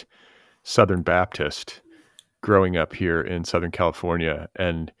raised Southern Baptist growing up here in Southern California.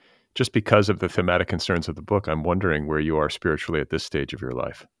 And just because of the thematic concerns of the book, I'm wondering where you are spiritually at this stage of your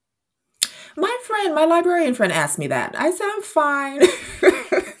life. My librarian friend asked me that. I said, I'm fine.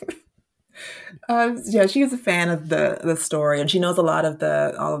 Yeah, she is a fan of the story, and she knows a lot of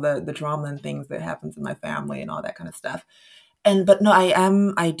all of the drama and things that happens in my family and all that kind of stuff. But no,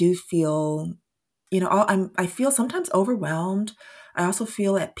 I do feel, I feel sometimes overwhelmed. I also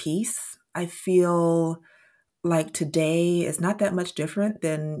feel at peace. I feel like today is not that much different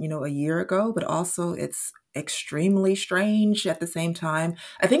than, a year ago, but also it's extremely strange at the same time.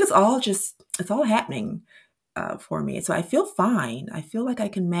 I think it's all happening for me. So I feel fine. I feel like I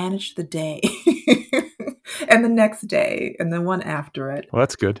can manage the day and the next day and the one after it. Well,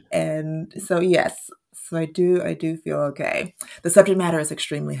 that's good. And so, yes, so I do feel okay. The subject matter is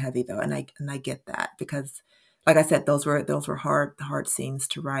extremely heavy though. And I get that because like I said, those were hard scenes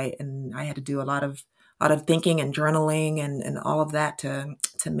to write. And I had to do a lot of thinking and journaling and all of that to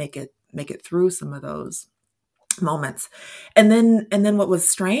make it through some of those moments. And then what was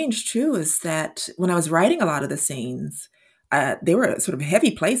strange too is that when I was writing a lot of the scenes, they were sort of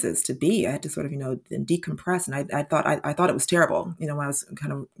heavy places to be. I had to sort of, decompress. And I thought it was terrible, when I was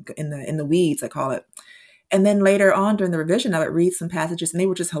kind of in the weeds, I call it. And then later on during the revision, I would read some passages and they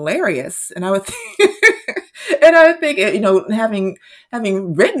were just hilarious. And I would think,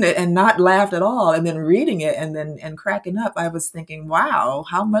 having written it and not laughed at all, and then reading it and cracking up, I was thinking, wow,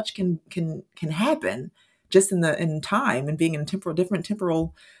 how much can happen just in time and being in different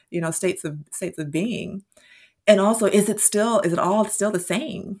temporal, states of being. And also, is it all still the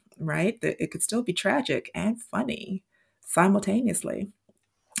same, right? That it could still be tragic and funny simultaneously.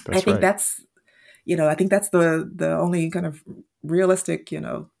 That's I think right. that's the only kind of realistic,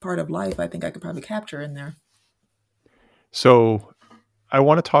 part of life I think I could probably capture in there. So I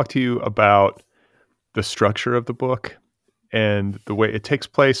want to talk to you about the structure of the book and the way it takes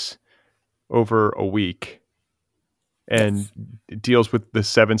place over a week and Yes. it deals with the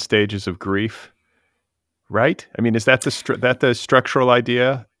 7 stages of grief, right? I mean, is that the structural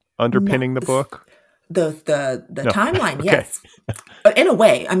idea No, underpinning the book? the No. timeline, Okay. yes. But in a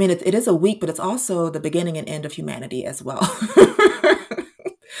way, I mean, it is a week, but it's also the beginning and end of humanity as well.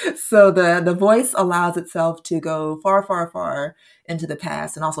 So the voice allows itself to go far, far, far into the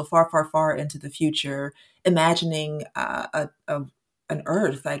past and also far, far, far into the future, imagining an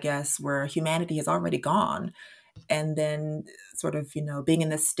Earth, I guess, where humanity has already gone, and then sort of, being in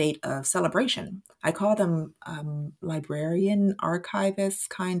this state of celebration. I call them librarian archivists,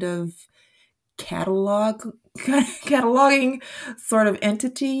 kind of cataloging sort of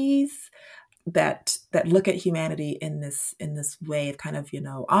entities that look at humanity in this way of kind of,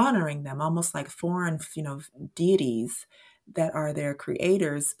 honoring them almost like foreign, deities that are their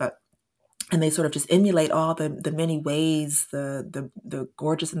creators, and they sort of just emulate all the many ways, the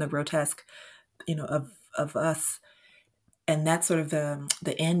gorgeous and the grotesque, of us. And that's sort of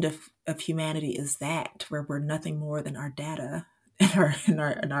the end of humanity, is that where we're nothing more than our data in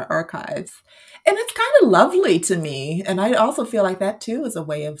our archives. And it's kind of lovely to me. And I also feel like that too is a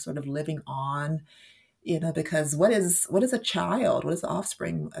way of sort of living on because what is a child? What is the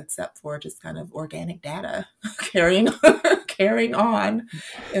offspring except for just kind of organic data carrying carrying on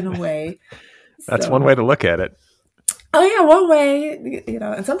in a way. That's one So, way to look at it. oh yeah, one way,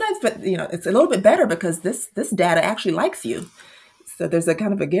 and sometimes, but it's a little bit better because this data actually likes you. So there's a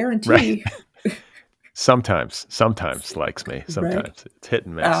kind of a Right. guarantee, Sometimes likes me. right? Sometimes it's hit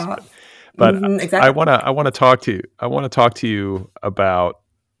and miss. Uh, But I exactly. want to talk to you. I want to talk to you about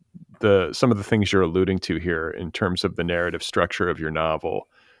some of the things you're alluding to here in terms of the narrative structure of your novel.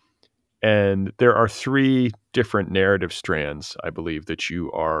 And there are three different narrative strands, I believe, that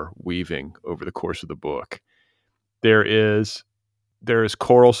you are weaving over the course of the book. There is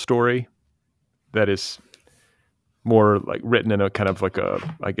choral story that is more like written in a kind of like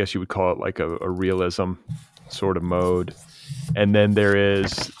I guess you would call it like a realism sort of mode. And then there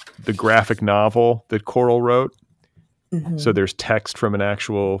is the graphic novel that Coral wrote. So Hmm. there's text from an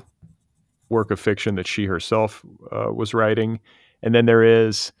actual work of fiction that she herself was writing. And then there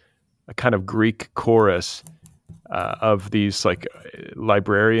is a kind of Greek chorus of these like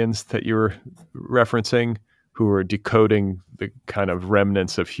librarians that you were referencing who are decoding the kind of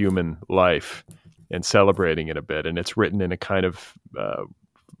remnants of human life and celebrating it a bit. And it's written in a kind of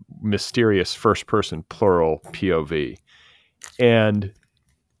mysterious first person plural POV. And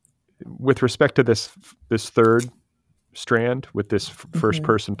with respect to this third strand with this first Hmm.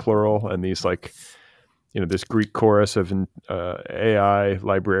 person plural and these like this Greek chorus of AI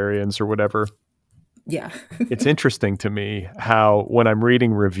librarians or whatever, Yeah. it's interesting to me how when I'm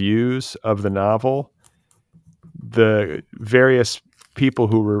reading reviews of the novel, the various people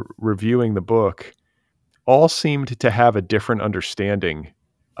who were reviewing the book all seemed to have a different understanding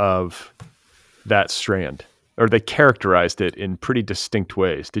of that strand, or they characterized it in pretty distinct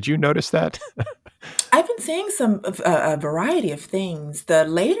ways. Did you notice that? I've been seeing a variety of things. The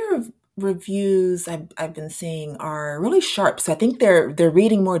later reviews I've been seeing are really sharp. So I think they're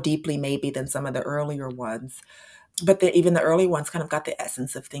reading more deeply maybe than some of the earlier ones. But even the early ones kind of got the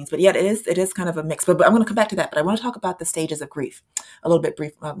essence of things. But yet it is kind of a mix. But I'm going to come back to that. But I want to talk about the stages of grief a little bit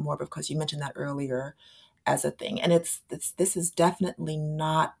brief more because you mentioned that earlier as a thing. And this is definitely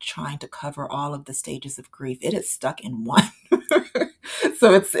not trying to cover all of the stages of grief. It is stuck in one.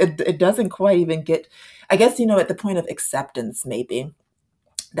 So it doesn't quite even get, I guess, at the point of acceptance, maybe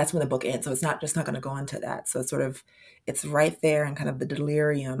that's when the book ends. So it's not going to go into that. So it's right there in kind of the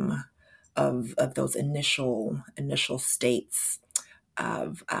delirium of those initial states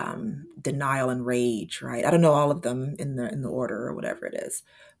of denial and rage, right? I don't know all of them in the order or whatever it is,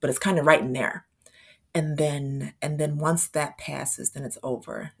 but it's kind of right in there. And then once that passes, then it's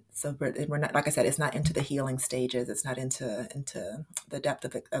over. So we're not, like I said, it's not into the healing stages. It's not into the depth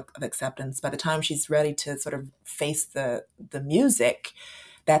of acceptance. By the time she's ready to sort of face the music,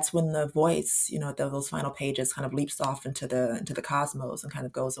 that's when the voice, those final pages kind of leaps off into the cosmos and kind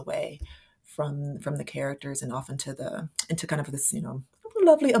of goes away from the characters and off into kind of this,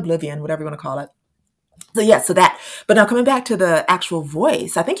 lovely oblivion, whatever you want to call it. So yeah, but now coming back to the actual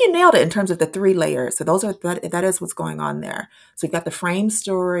voice, I think you nailed it in terms of the three layers. So that is what's going on there. So you've got the frame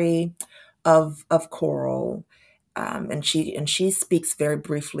story of Coral, and she speaks very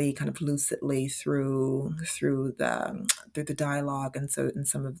briefly, kind of lucidly through the dialogue, and so in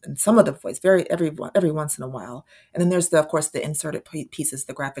some of the voice, every once in a while. And then there's of course the inserted pieces,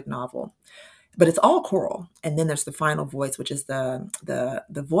 the graphic novel, but it's all choral. And then there's the final voice, which is the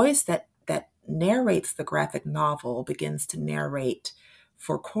voice that narrates the graphic novel begins to narrate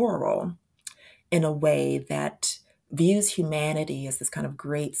for choral in a way that views humanity as this kind of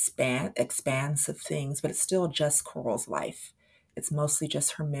great expanse of things, but it's still just Coral's life. It's mostly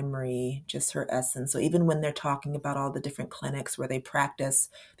just her memory, just her essence. So even when they're talking about all the different clinics where they practice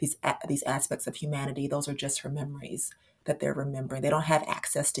these aspects of humanity, those are just her memories that they're remembering. They don't have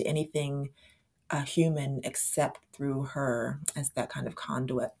access to anything human except through her as that kind of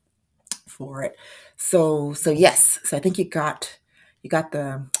conduit for it. So yes, so I think you got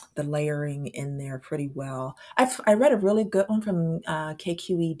the layering in there pretty well. I read a really good one from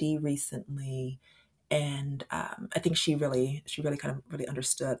KQED recently, and I think she really kind of really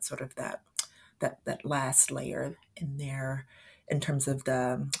understood sort of that last layer in there in terms of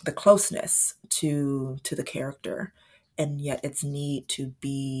the closeness to the character, and yet its need to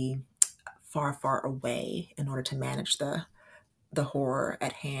be far away in order to manage the horror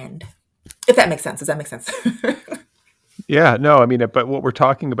at hand. If that makes sense. Does that make sense? Yeah, no, I mean, but what we're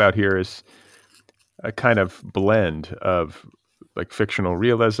talking about here is a kind of blend of like fictional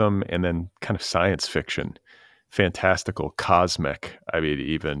realism and then kind of science fiction, fantastical, cosmic, I mean,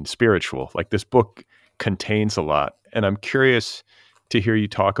 even spiritual. Like this book contains a lot. And I'm curious to hear you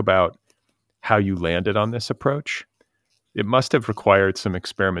talk about how you landed on this approach. It must have required some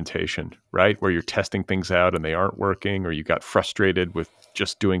experimentation, right? Where you're testing things out and they aren't working, or you got frustrated with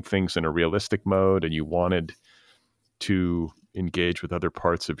just doing things in a realistic mode and you wanted to engage with other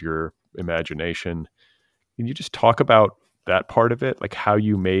parts of your imagination. Can you just talk about that part of it, like how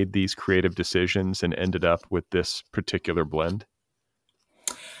you made these creative decisions and ended up with this particular blend?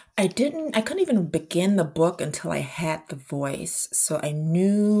 I couldn't even begin the book until I had the voice. So I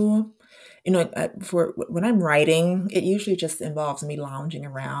knew, for when I'm writing, it usually just involves me lounging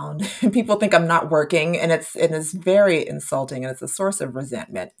around. People think I'm not working, and it's very insulting, and it's a source of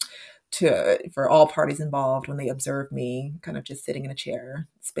resentment for all parties involved when they observe me kind of just sitting in a chair,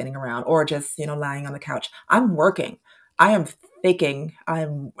 spinning around, or just, lying on the couch. I'm working. I am thinking.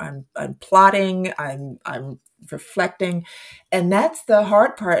 I'm plotting. I'm reflecting. And that's the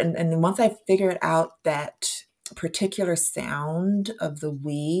hard part. And once I figured out that particular sound of the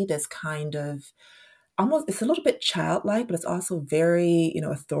we that's kind of almost, it's a little bit childlike, but it's also very,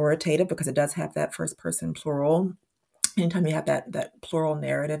 authoritative because it does have that first person plural. Anytime you have that plural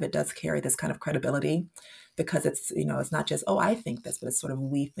narrative, it does carry this kind of credibility because it's not just, oh, I think this, but it's sort of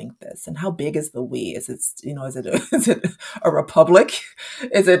we think this. And how big is the we? Is it a republic?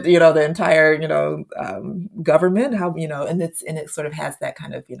 Is it, the entire, government? How, and it sort of has that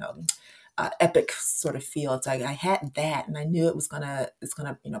kind of, epic sort of feel. It's like I had that, and I knew it's gonna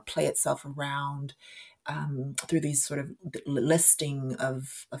play itself around through these sort of listing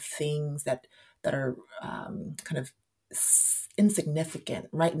of things that are kind of insignificant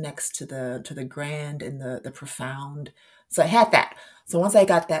right next to the grand and the profound. So I had that. So once I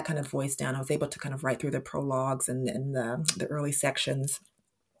got that kind of voice down, I was able to kind of write through the prologues and the early sections,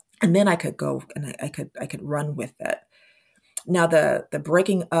 and then I could go and I could run with it. Now the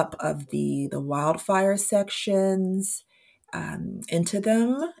breaking up of the wildfire sections into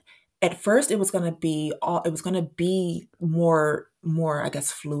them. At first, it was going to be more I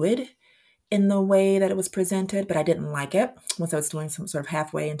guess fluid in the way that it was presented, but I didn't like it once I was doing some sort of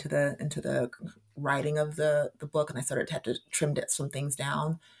halfway into the writing of the book, and I started to have to trim some things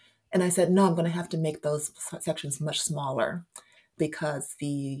down. And I said, no, I'm going to have to make those sections much smaller because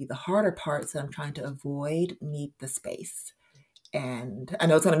the harder parts that I'm trying to avoid need the space. And I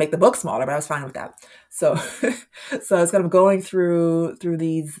know it's going to make the book smaller, but I was fine with that. So, so I was kind of going through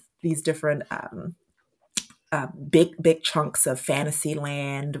these different big chunks of fantasy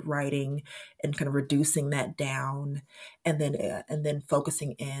land writing and kind of reducing that down, and then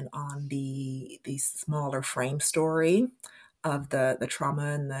focusing in on the smaller frame story of the trauma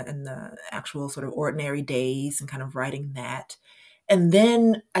and the actual sort of ordinary days, and kind of writing that. And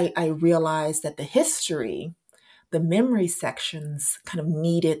then I realized that the memory sections kind of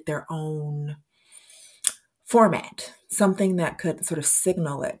needed their own format, something that could sort of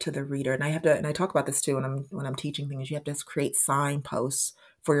signal it to the reader. And I talk about this too when I'm teaching things. You have to create signposts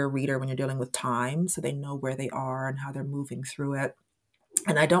for your reader when you're dealing with time, so they know where they are and how they're moving through it.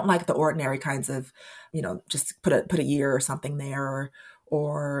 And I don't like the ordinary kinds of, just put a year or something there,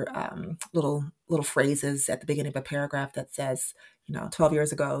 or little phrases at the beginning of a paragraph that says, 12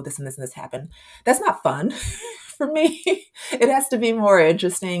 years ago, this and this and this happened. That's not fun for me. It has to be more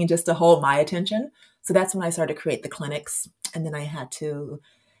interesting just to hold my attention. So that's when I started to create the clinics. And then I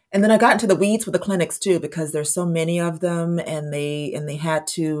got into the weeds with the clinics too, because there's so many of them, and they had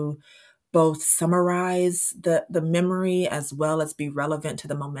to both summarize the memory as well as be relevant to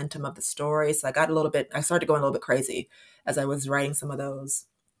the momentum of the story. So I started going a little bit crazy as I was writing some of those.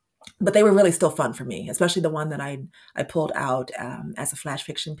 But they were really still fun for me, especially the one that I pulled out as a flash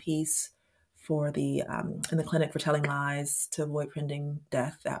fiction piece for the in the clinic for telling lies to avoid pending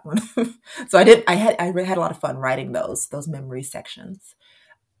death. That one. So I really had a lot of fun writing those memory sections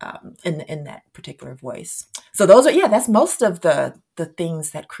in that particular voice. So that's most of the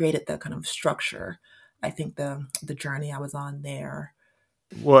things that created the kind of structure. I think the journey I was on there.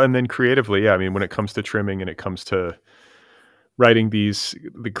 Well, and then creatively, yeah, I mean, when it comes to trimming and it comes to writing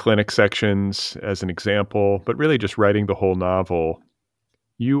the clinic sections as an example, but really just writing the whole novel,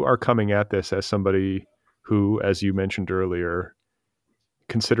 you are coming at this as somebody who, as you mentioned earlier,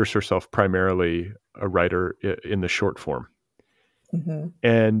 considers herself primarily a writer in the short form. Mm-hmm.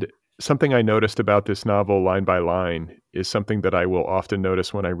 And something I noticed about this novel line by line is something that I will often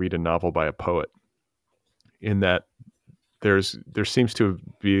notice when I read a novel by a poet, in that there seems to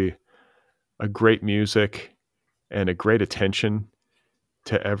be a great music and a great attention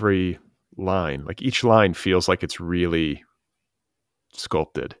to every line. Like each line feels like it's really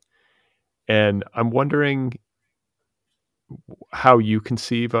sculpted. And I'm wondering how you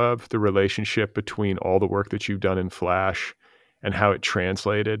conceive of the relationship between all the work that you've done in Flash and how it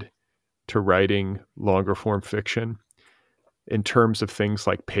translated to writing longer form fiction in terms of things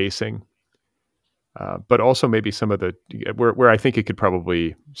like pacing, but also maybe some of the where I think it could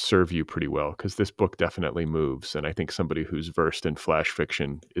probably serve you pretty well, because this book definitely moves, and I think somebody who's versed in flash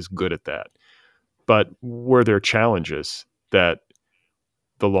fiction is good at that. But were there challenges that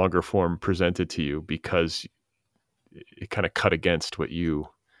the longer form presented to you because it kind of cut against what you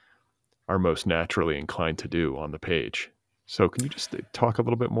are most naturally inclined to do on the page? So can you just talk a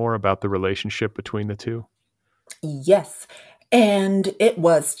little bit more about the relationship between the two? Yes. And it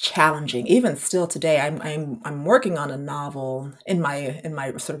was challenging. Even still today, I'm working on a novel in my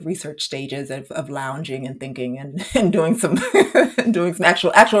sort of research stages of lounging and thinking and, and doing some doing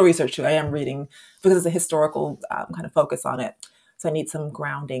some actual research too. I am reading because there's a historical kind of focus on it, so I need some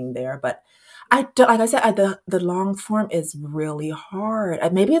grounding there. But I don't, like I said, the long form is really hard.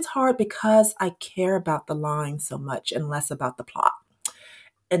 Maybe it's hard because I care about the line so much and less about the plot.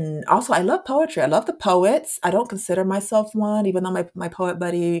 And also, I love poetry. I love the poets. I don't consider myself one, even though my poet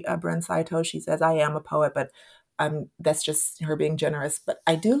buddy, Bryn Saito, she says I am a poet, but that's just her being generous. But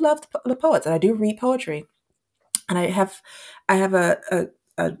I do love the poets, and I do read poetry, and I have a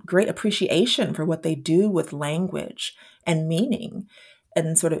great appreciation for what they do with language and meaning,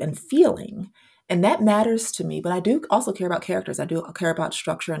 and sort of and feeling, and that matters to me. But I do also care about characters. I do care about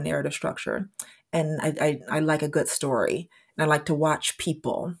structure and narrative structure, and I like a good story, and I like to watch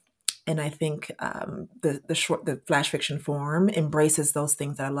people. And I think the flash fiction form embraces those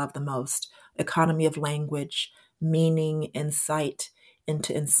things that I love the most: economy of language, meaning, insight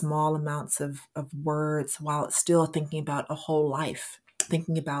into in small amounts of words, while it's still thinking about a whole life,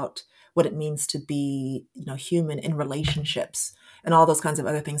 thinking about what it means to be, human in relationships, and all those kinds of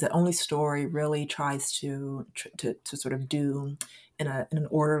other things that only story really tries to sort of do in an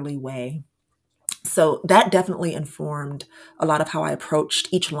orderly way. So that definitely informed a lot of how I approached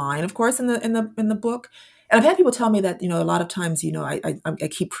each line, of course, in the book. And I've had people tell me that, a lot of times, I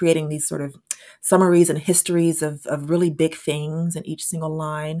keep creating these sort of summaries and histories of really big things in each single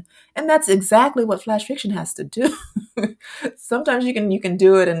line. And that's exactly what flash fiction has to do. Sometimes you can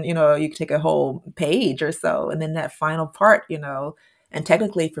do it, and you can take a whole page or so, and then that final part, and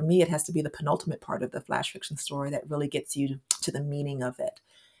technically for me it has to be the penultimate part of the flash fiction story that really gets you to the meaning of it.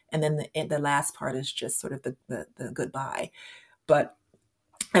 And then the last part is just sort of the goodbye. But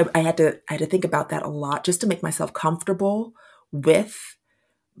I had to think about that a lot, just to make myself comfortable with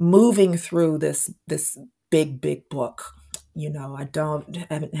moving through this big book. I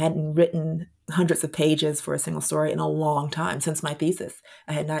hadn't written hundreds of pages for a single story in a long time, since my thesis.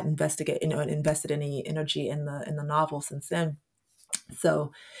 I had not invested any energy in the novel since then.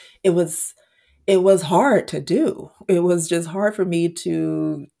 So it was it was hard to do. It was just hard for me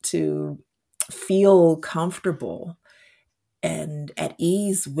to feel comfortable and at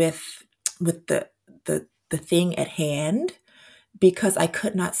ease with the thing at hand, because I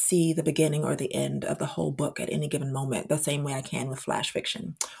could not see the beginning or the end of the whole book at any given moment, the same way I can with flash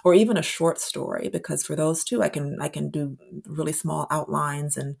fiction or even a short story. Because for those two, I can do really small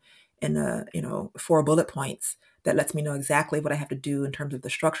outlines and 4 bullet points that lets me know exactly what I have to do in terms of the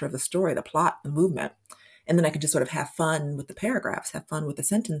structure of the story, the plot, the movement, and then I can just sort of have fun with the paragraphs, have fun with the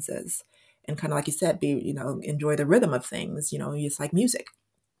sentences, and kind of like you said, enjoy the rhythm of things. It's like music,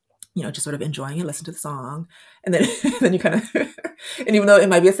 just sort of enjoying it, listen to the song, and then then you kind of, and even though it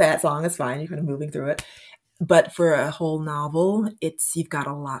might be a sad song, it's fine. You're kind of moving through it. But for a whole novel, you've got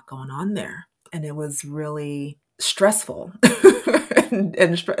a lot going on there, and it was really stressful,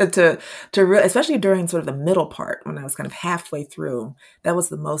 especially during sort of the middle part when I was kind of halfway through. That was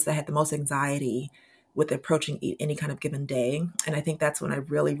the most I had the most anxiety with approaching any kind of given day, and I think that's when I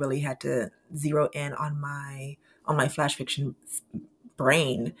really had to zero in on my flash fiction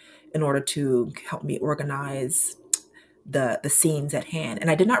brain in order to help me organize the scenes at hand. And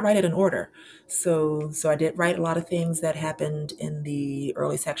I did not write it in order. So I did write a lot of things that happened in the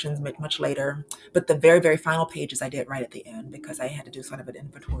early sections much later, but the very final pages I did write at the end, because I had to do sort of an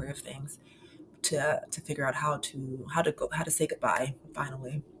inventory of things to figure out how to say goodbye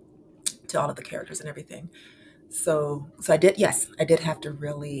finally to all of the characters and everything. So I did, yes, I did have to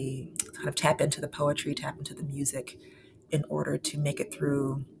really kind of tap into the poetry, tap into the music in order to make it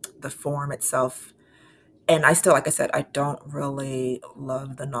through the form itself. And I still, like I said, I don't really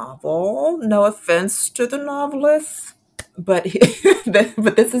love the novel. No offense to the novelist, but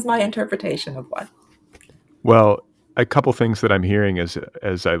but this is my interpretation of one. Well, a couple things that I'm hearing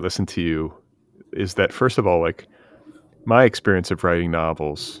as I listen to you is that, first of all, like, my experience of writing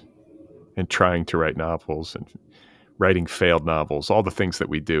novels and trying to write novels and writing failed novels, all the things that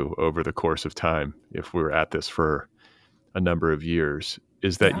we do over the course of time, if we're at this for a number of years,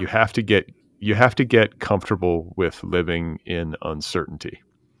 is that Yeah. you have to get comfortable with living in uncertainty.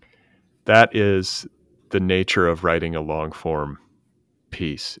 That is the nature of writing a long form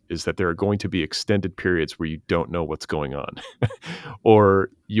piece, is that there are going to be extended periods where you don't know what's going on. Or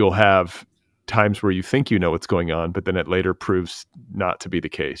you'll have times where you think you know what's going on, but then it later proves not to be the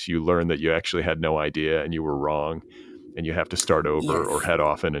case. You learn that you actually had no idea and you were wrong, and you have to start over or Yes. head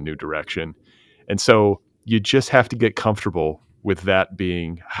off in a new direction. And so you just have to get comfortable with that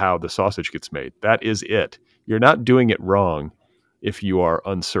being how the sausage gets made. That is it. You're not doing it wrong if you are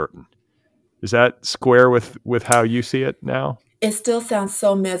uncertain. Is that square with how you see it now? It still sounds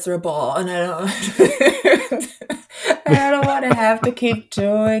so miserable, and I don't want to have to keep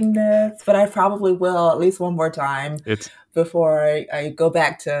doing this, but I probably will at least one more time It's before I go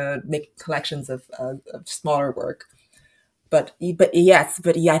back to make collections of smaller work. But yes,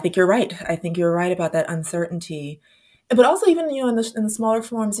 but yeah, I think you're right. I think you're right about that uncertainty. But also, even in the smaller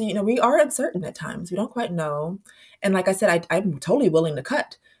forms, we are uncertain at times. We don't quite know, and like I said, I'm totally willing to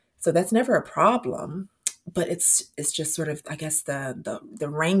cut, so that's never a problem. But it's just sort of, I guess, the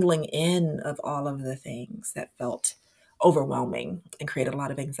wrangling in of all of the things that felt overwhelming and created a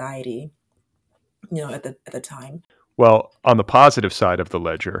lot of anxiety, at the time. well, on the positive side of the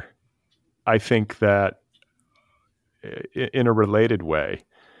ledger, I think that in a related way,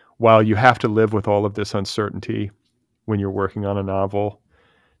 while you have to live with all of this uncertainty when you're working on a novel,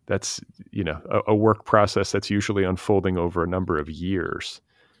 that's a work process that's usually unfolding over a number of years.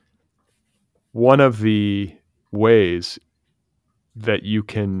 One of the ways that you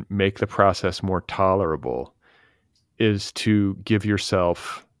can make the process more tolerable is to give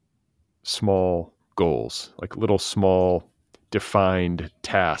yourself small goals, like little small defined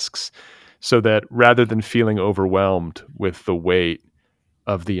tasks, so that rather than feeling overwhelmed with the weight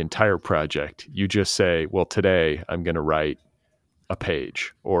of the entire project, you just say, well, today I'm going to write a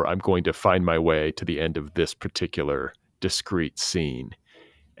page, or I'm going to find my way to the end of this particular discrete scene.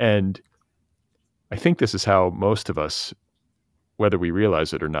 And I think this is how most of us, whether we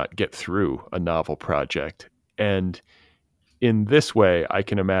realize it or not, get through a novel project. And in this way, I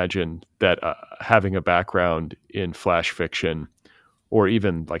can imagine that having a background in flash fiction or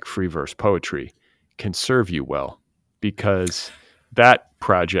even like free verse poetry can serve you well, because that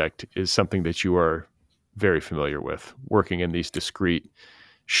project is something that you are very familiar with, working in these discrete,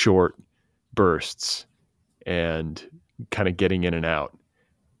 short bursts and kind of getting in and out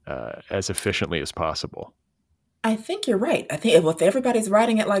as efficiently as possible. I think you're right. I think if everybody's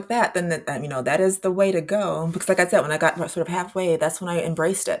writing it like that, then that is the way to go. Because, like I said, when I got sort of halfway, that's when I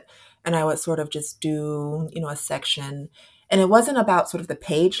embraced it, and I would sort of just do a section, and it wasn't about sort of the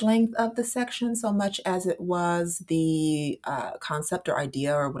page length of the section so much as it was the concept or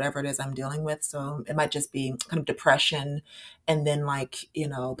idea or whatever it is I'm dealing with. So it might just be kind of depression, and then like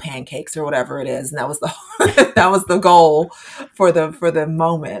pancakes or whatever it is, and that was the that was the goal for the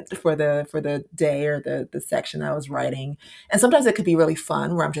moment, for the day or the section I was writing. And sometimes it could be really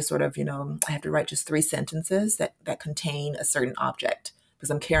fun where I'm just sort of, I have to write just 3 sentences that contain a certain object, because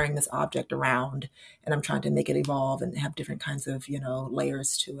I'm carrying this object around and I'm trying to make it evolve and have different kinds of,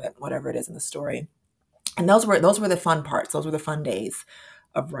 layers to it, whatever it is in the story. And those were the fun parts. Those were the fun days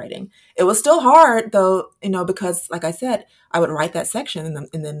of writing. It was still hard though, because like I said, I would write that section,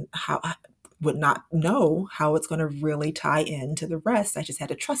 and then how I would not know how it's going to really tie into the rest. I just had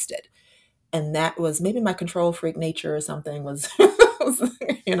to trust it. And that was maybe my control freak nature or something was, was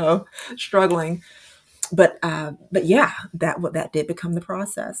struggling. But yeah, that did become the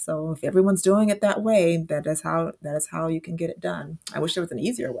process. So if everyone's doing it that way, that is how you can get it done. I wish there was an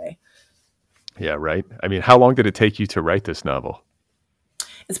easier way. Yeah, right. I mean, how long did it take you to write this novel?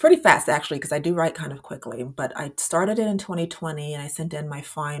 It's pretty fast actually, because I do write kind of quickly. But I started it in 2020, and I sent in my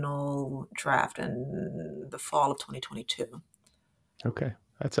final draft in the fall of 2022. Okay.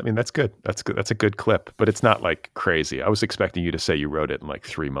 That's good. That's good. That's a good clip, but it's not like crazy. I was expecting you to say you wrote it in like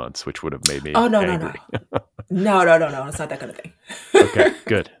 3 months, which would have made me Oh, no, no, no. angry. No, no, no, no. It's not that kind of thing. Okay,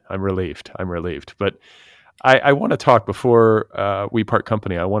 good. I'm relieved. But I want to talk before we part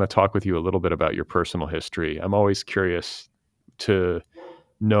company. I want to talk with you a little bit about your personal history. I'm always curious to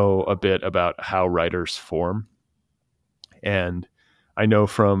know a bit about how writers form. And I know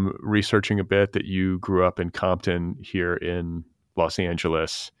from researching a bit that you grew up in Compton here in Los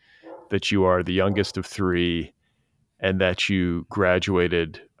Angeles, that you are the youngest of three, and that you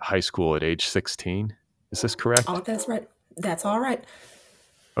graduated high school at age 16. Is this Oh, correct? that's right. That's all right.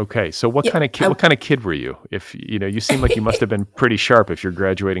 Okay. So what Yeah, kind of kid, what kind of kid were you? If you seem like you must have been pretty sharp if you're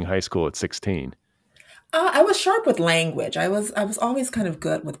graduating high school at 16. I was sharp with language. I was always kind of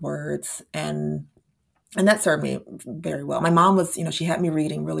good with words, and And that served me very well. My mom was, she had me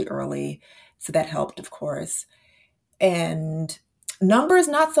reading really early, so that helped, of course. And numbers,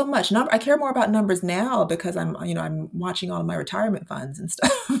 not so much. I care more about numbers now because I'm watching all of my retirement funds and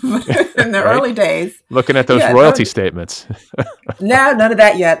stuff. In the Right? early days, Looking at those yeah, royalty statements. no, none of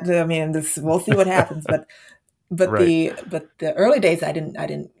that yet. I mean, we'll see what happens. But Right. the early days, I didn't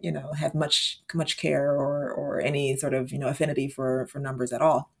have much care or any sort of affinity for numbers at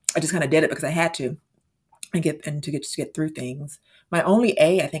all. I just kind of did it because I had to to get through things. My only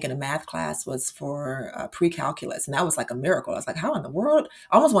A, I think, in a math class was for pre-calculus, and that was like a miracle. I was like, how in the world?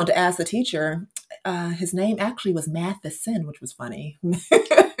 I almost wanted to ask the teacher. His name actually was Matheson, which was funny.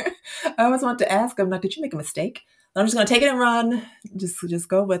 I always wanted to ask him, like, did you make a mistake? I'm just going to take it and run. Just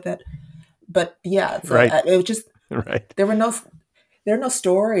go with it. But yeah, so Right. it was just Right. there are no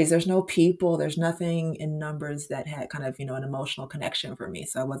stories, there's no people, there's nothing in numbers that had kind of an emotional connection for me.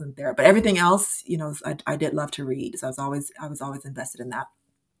 So I wasn't there. But everything else, I did love to read. So I was always invested in that,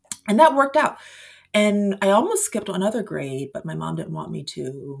 and that worked out. And I almost skipped another grade, but my mom didn't want me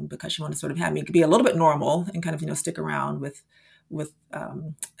to because she wanted to sort of have me be a little bit normal and kind of stick around with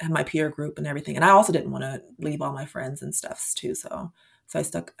my peer group and everything. And I also didn't want to leave all my friends and stuff too. So I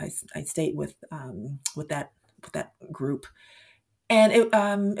stayed with that group. And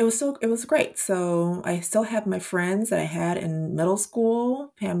it was great. So I still have my friends that I had in middle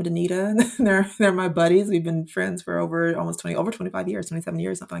school, Pam and Anita. They're my buddies. We've been friends for over 25 years, 27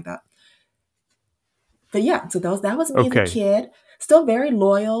 years, something like that. But yeah, so that was me as a Okay. kid. Still very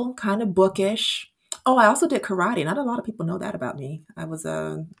loyal, kind of bookish. Oh, I also did karate. Not a lot of people know that about me. I was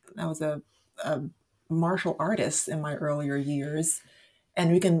a martial artist in my earlier years,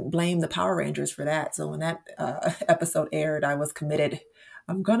 and we can blame the Power Rangers for that. So when that episode aired, I was committed.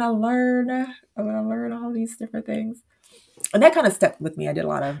 I'm gonna learn. I'm gonna learn all these different things, and that kind of stuck with me. I did a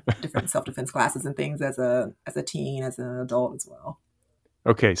lot of different self defense classes and things as a teen, as an adult as well.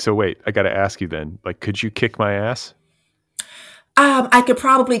 Okay. So wait, I got to ask you then, like, could you kick my ass? I could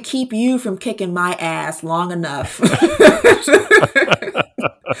probably keep you from kicking my ass long enough,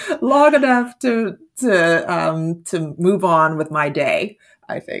 long enough to move on with my day,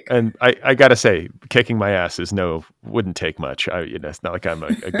 I think. And I got to say, kicking my ass wouldn't take much. It's not like I'm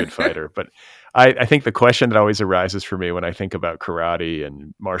a good fighter, but I think the question that always arises for me when I think about karate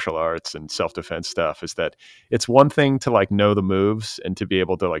and martial arts and self-defense stuff is that it's one thing to like know the moves and to be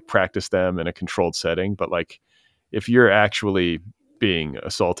able to like practice them in a controlled setting. But like, if you're actually being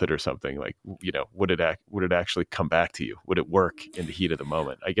assaulted or something, like, would it actually come back to you? Would it work in the heat of the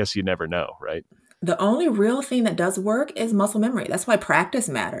moment? I guess you never know, right? The only real thing that does work is muscle memory. That's why practice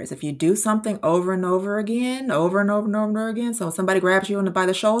matters. If you do something over and over again, over and over and over and over again, so if somebody grabs you by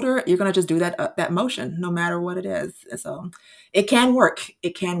the shoulder, you're going to just do that motion, no matter what it is. So it can work.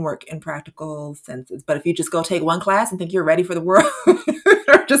 It can work in practical senses. But if you just go take one class and think you're ready for the world,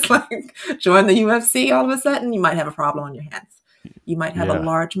 or just like join the UFC all of a sudden, you might have a problem on your hands. You might have a Yeah.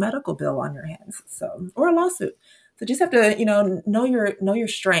 large medical bill on your hands, or a lawsuit. So just have to, know your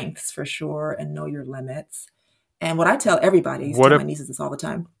strengths for sure and know your limits. And what I tell everybody, I used to What tell if, my nieces this all the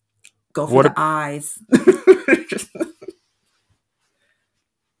time, go for what the if, eyes. Just-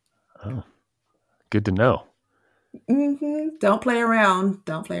 oh, good to know. Don't play around.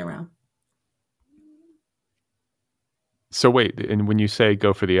 Don't play around. So wait, and when you say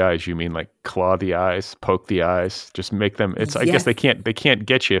go for the eyes, you mean like claw the eyes, poke the eyes, just make them, I guess Yes, they can't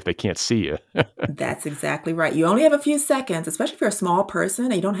get you if they can't see you. that's exactly right. You only have a few seconds, especially if you're a small person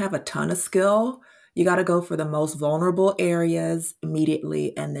and you don't have a ton of skill. You got to go for the most vulnerable areas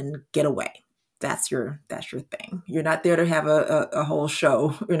immediately and then get away. That's your thing. You're not there to have a whole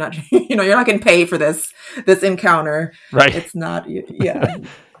show. You're not you're not getting paid for this encounter. Right. It's not yeah.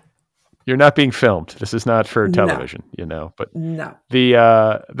 You're not being filmed. This is not for No. television, but No.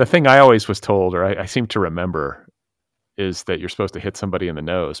 the thing I always was told, or I seem to remember, is that you're supposed to hit somebody in the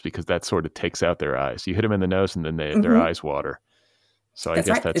nose because that sort of takes out their eyes. You hit them in the nose and then their Mhm. eyes water. So I That's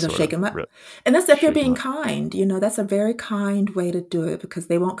guess right. that's It'll sort shake of them up. And that's if you're shake them being up. kind. That's a very kind way to do it because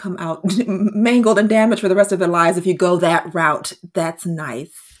they won't come out mangled and damaged for the rest of their lives if you go that route. That's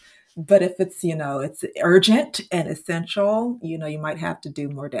nice. But if it's, it's urgent and essential, you might have to do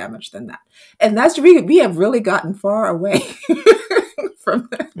more damage than that. And we have really gotten far away from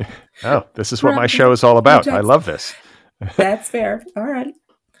that. Oh, this is what my show is all about. I love this. That's fair. All right.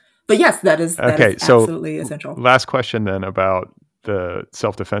 But yes, that Okay, is so absolutely essential. last question then about the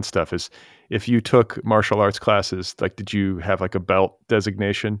self-defense stuff is, if you took martial arts classes, like, did you have like a belt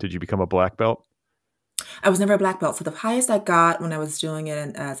designation? Did you become a black belt? I was never a black belt. So the highest I got when I was doing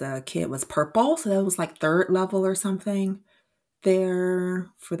it as a kid was purple. So that was like third level or something. there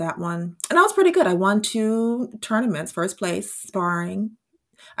for that one. And I was pretty good. I won 2 tournaments, first place, sparring.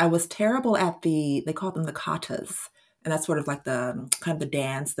 I was terrible at they call them the katas. And that's sort of like the kind of the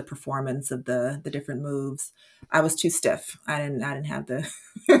dance, the performance of the different moves. I was too stiff. I didn't have the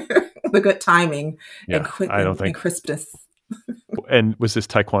the good timing and Yeah, quick I don't and think. crispness. And was this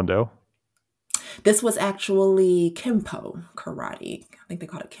Taekwondo? This was actually Kempo karate. I think they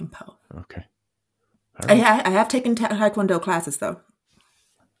call it Kempo. Okay. All I, right. I have taken Taekwondo classes though.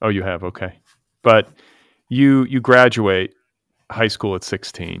 Oh, you have? Okay. But you graduate high school at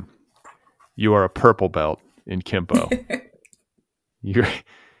 16. You are a purple belt in Kimpo. You're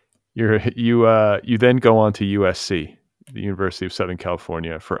you then go on to USC, the University of Southern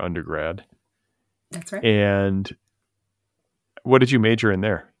California, for undergrad. That's right. And what did you major in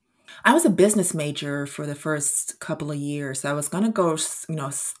there? I was a business major for the first couple of years. I was going to go,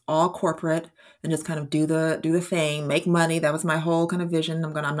 all corporate and just kind of do the thing, make money. That was my whole kind of vision.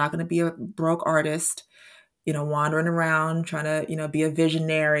 I'm not going to be a broke artist, wandering around trying to, be a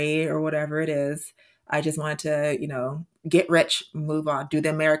visionary or whatever it is. I just wanted to, get rich, move on, do the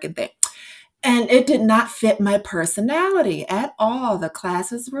American thing. And it did not fit my personality at all. The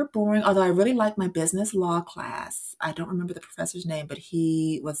classes were boring, although I really liked my business law class. I don't remember the professor's name, but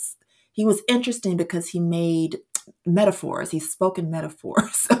he was interesting because he made metaphors. He spoke in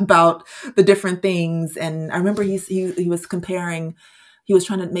metaphors about the different things. And I remember he was comparing, he was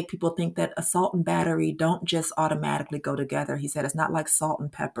trying to make people think that assault and battery don't just automatically go together. He said it's not like salt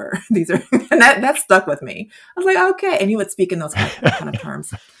and pepper. These are and that stuck with me. I was like, okay. And he would speak in those kind of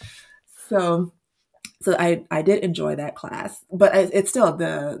terms. So I did enjoy that class, but it's still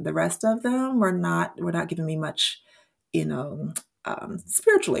the rest of them were not giving me much, you know,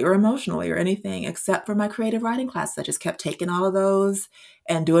 spiritually or emotionally or anything except for my creative writing class. I just kept taking all of those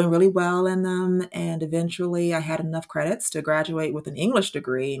and doing really well in them, and eventually I had enough credits to graduate with an English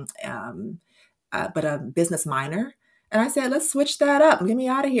degree, but a business minor. And I said, let's switch that up and get me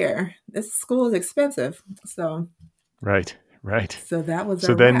out of here. This school is expensive. Right. So that was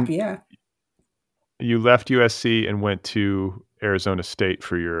So a wrap. then Yeah. you left USC and went to Arizona State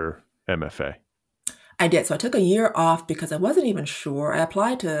for your MFA. I did. So I took a year off because I wasn't even sure. I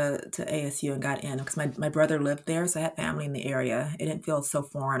applied to ASU and got in because my brother lived there. So I had family in the area. It didn't feel so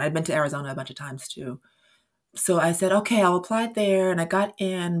foreign. I'd been to Arizona a bunch of times too. So I said, okay, I'll apply there. And I got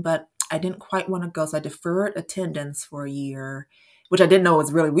in, but I didn't quite want to go. So I deferred attendance for a year, which I didn't know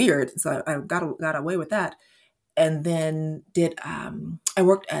was really weird. So I got away with that. And then I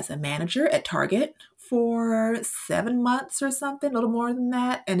worked as a manager at Target for 7 months or something, a little more than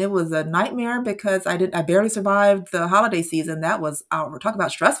that. And it was a nightmare because I barely survived the holiday season. That was we're talking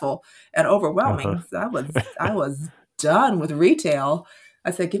about stressful and Uh-huh. overwhelming. So I was done with retail.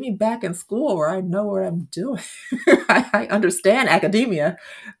 I said, get me back in school where I know what I'm doing. I understand academia.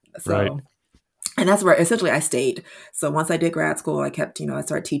 Right. So, and that's where essentially I stayed. So once I did grad school, I kept, I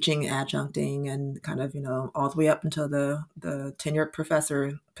started teaching, adjuncting, and kind of, all the way up until the tenured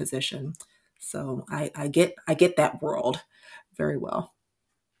professor position. So I get that world very well.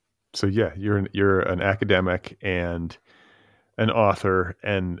 So yeah, you're an academic and an author,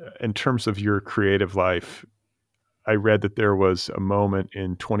 and in terms of your creative life, I read that there was a moment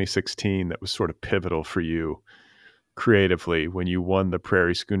in 2016 that was sort of pivotal for you creatively when you won the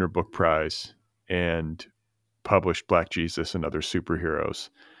Prairie Schooner Book Prize and published Black Jesus and Other Superheroes.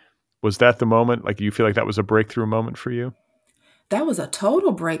 Was that the moment? Like, you feel like that was a breakthrough moment for you? That was a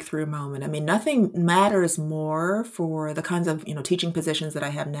total breakthrough moment. I mean, nothing matters more for the kinds of, teaching positions that I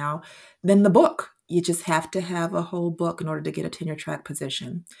have now than the book. You just have to have a whole book in order to get a tenure track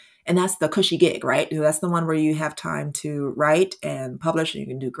position. And that's the cushy gig, right? That's the one where you have time to write and publish and you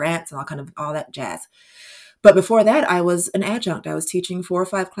can do grants and all that jazz. But before that, I was an adjunct. I was teaching 4 or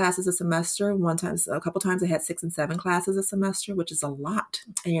 5 classes a semester. A couple times I had 6 and 7 classes a semester, which is a lot.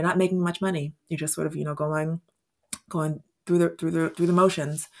 And you're not making much money. You're just sort of, going through the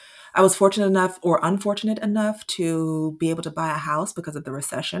motions. I was fortunate enough or unfortunate enough to be able to buy a house because of the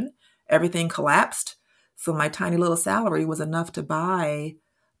recession. Everything collapsed. So my tiny little salary was enough to buy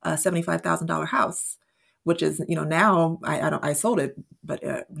a $75,000 house, which is, now I sold it, but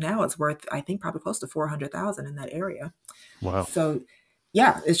now it's worth, I think, probably close to 400,000 in that area. Wow. So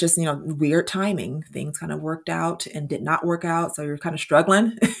yeah, it's just, weird timing. Things kind of worked out and did not work out. So you're kind of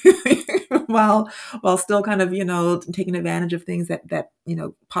struggling while still kind of, taking advantage of things that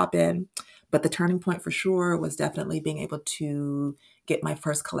pop in. But the turning point for sure was definitely being able to get my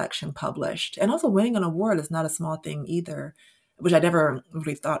first collection published. And also winning an award is not a small thing either, which I never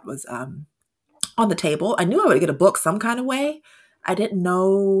really thought was on the table. I knew I would get a book some kind of way. I didn't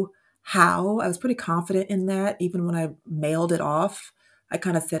know how. I was pretty confident in that. Even when I mailed it off, I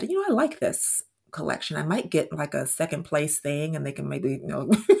kind of said, I like this collection. I might get like a second place thing and they can maybe,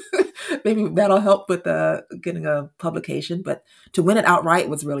 maybe that'll help with getting a publication. But to win it outright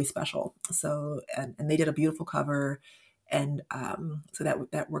was really special. So, and they did a beautiful cover. And so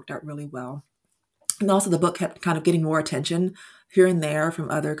that worked out really well. And also the book kept kind of getting more attention here and there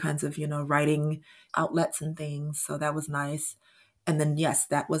from other kinds of, writing outlets and things. So that was nice. And then, yes,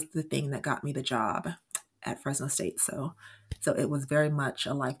 that was the thing that got me the job at Fresno State. So it was very much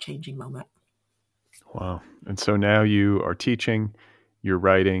a life-changing moment. Wow. And so now you are teaching, you're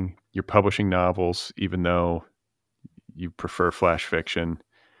writing, you're publishing novels, even though you prefer flash fiction.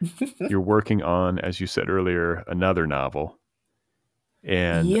 You're working on, as you said earlier, another novel.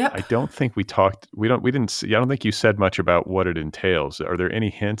 And Yep. I don't think we talked, I don't think you said much about what it entails. Are there any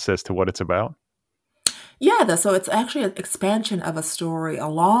hints as to what it's about? Yeah, so it's actually an expansion of a story, a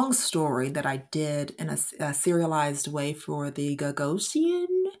long story that I did in a serialized way for the Gagosian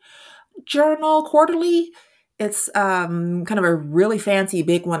Journal Quarterly. It's kind of a really fancy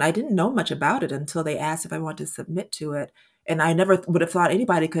big one. I didn't know much about it until they asked if I wanted to submit to it. And I never would have thought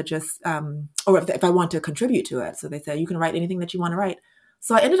anybody could just, or if I want to contribute to it. So they said, you can write anything that you want to write.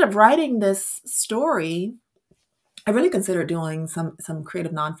 So I ended up writing this story. I really considered doing some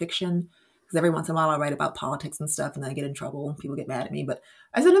creative nonfiction because every once in a while I write about politics and stuff and then I get in trouble and people get mad at me. But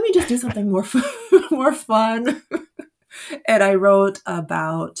I said, let me just do something more more fun. And I wrote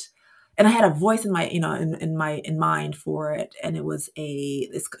about, and I had a voice in my, in mind for it. And it was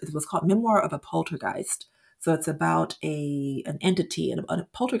it was called Memoir of a Poltergeist. So it's about an entity, and a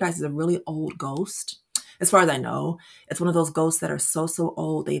poltergeist is a really old ghost. As far as I know, it's one of those ghosts that are so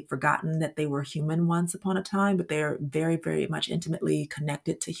old they've forgotten that they were human once upon a time, but they're very, very much intimately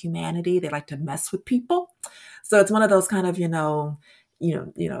connected to humanity. They like to mess with people. So it's one of those kind of,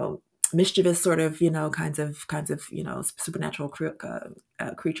 mischievous sort of, kinds of, supernatural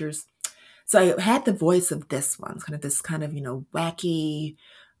creatures. So I had the voice of this one, kind of, wacky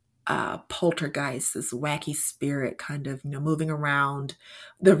poltergeist, this wacky spirit kind of, moving around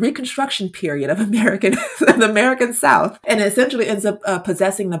the Reconstruction period of the American South. And it essentially ends up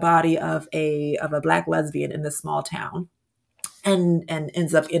possessing the body of a Black lesbian in this small town. And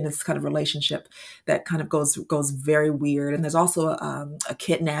ends up in this kind of relationship that kind of goes very weird. And there's also a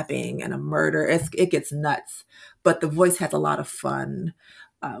kidnapping and a murder. It gets nuts, but the voice has a lot of fun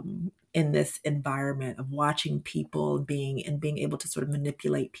in this environment of watching people being able to sort of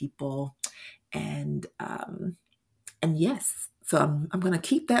manipulate people. And yes, so I'm going to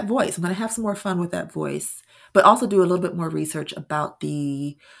keep that voice. I'm going to have some more fun with that voice, but also do a little bit more research about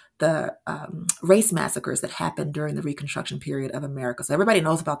the race massacres that happened during the Reconstruction period of America. So everybody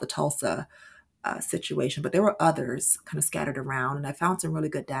knows about the Tulsa situation, but there were others kind of scattered around. And I found some really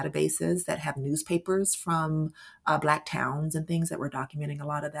good databases that have newspapers from Black towns and things that were documenting a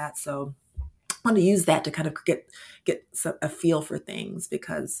lot of that. So I want to use that to kind of get a feel for things,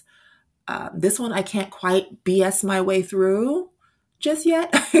 because this one I can't quite BS my way through just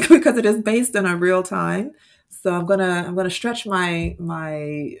yet because it is based in a real time. So I'm gonna stretch my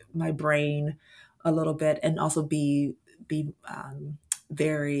brain a little bit and also be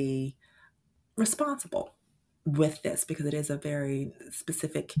very responsible with this, because it is a very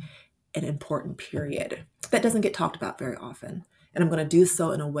specific and important period that doesn't get talked about very often. And I'm going to do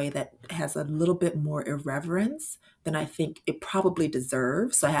so in a way that has a little bit more irreverence than I think it probably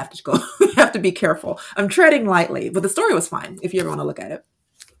deserves. So I have to have to be careful. I'm treading lightly, but the story was fine if you ever want to look at it.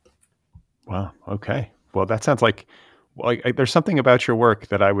 Wow. Okay. Well, that sounds like there's something about your work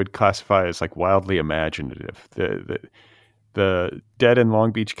that I would classify as like wildly imaginative. The Dead in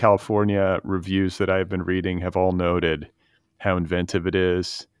Long Beach, California reviews that I've been reading have all noted how inventive it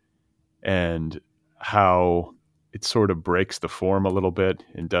is and how it sort of breaks the form a little bit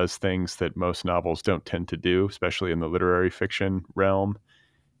and does things that most novels don't tend to do, especially in the literary fiction realm.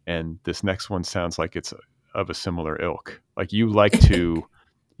 And this next one sounds like it's of a similar ilk. Like you like to,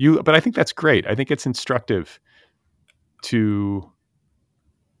 but I think that's great. I think it's instructive to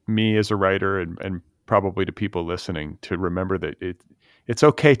me as a writer and probably to people listening to remember that it's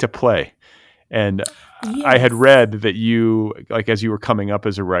okay to play. And I had Yes. read that you, like, as you were coming up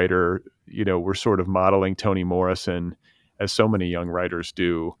as a writer, were sort of modeling Toni Morrison, as so many young writers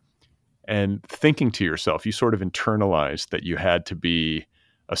do, and thinking to yourself, you sort of internalized that you had to be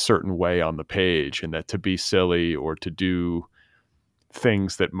a certain way on the page, and that to be silly or to do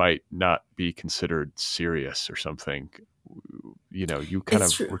things that might not be considered serious or something, you kind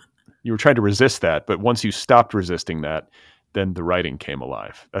It's of true. you were trying to resist that. But once you stopped resisting that, then the writing came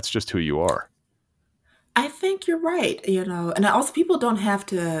alive. That's just who you are. I think you're right, and also people don't have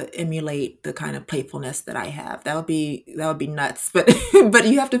to emulate the kind of playfulness that I have. That would be nuts. But but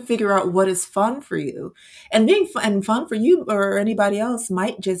you have to figure out what is fun for you, and fun for you or anybody else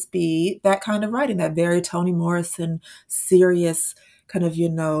might just be that kind of writing, that very Toni Morrison serious kind of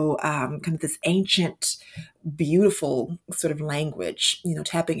kind of this ancient, beautiful sort of language,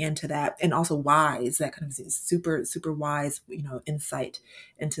 tapping into that, and also wise, that kind of super super wise, insight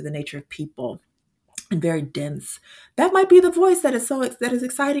into the nature of people and very dense. That might be the voice that is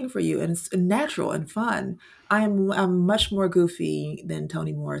exciting for you and it's natural and fun. I'm much more goofy than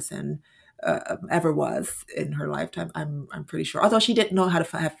Toni Morrison ever was in her lifetime. I'm pretty sure. Although she didn't know how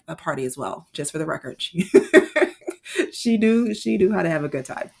to have a party as well. Just for the record, she knew how to have a good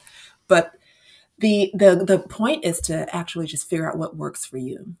time. But the point is to actually just figure out what works for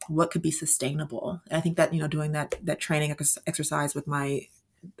you, what could be sustainable. And I think that doing that training exercise with my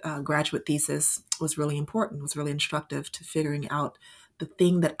graduate thesis was really important, was really instructive to figuring out the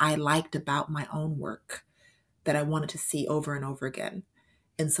thing that I liked about my own work that I wanted to see over and over again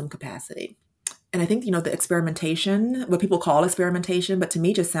in some capacity. And I think, the experimentation, what people call experimentation, but to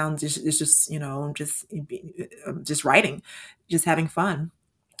me just sounds, it's just, just writing, just having fun,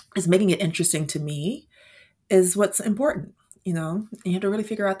 is making it interesting to me is what's important. You have to really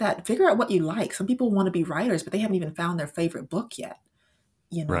figure out what you like. Some people want to be writers, but they haven't even found their favorite book yet.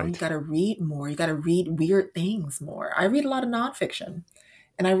 You Right. got to read more. You got to read weird things more. I read a lot of nonfiction,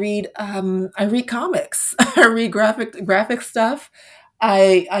 and I read comics. I read graphic stuff.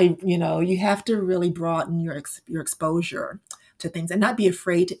 You have to really broaden your exposure to things and not be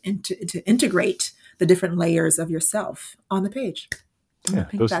afraid to integrate the different layers of yourself on the page. And I Yeah.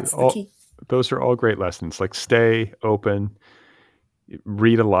 think that's the key. Those are all great lessons. Like stay open,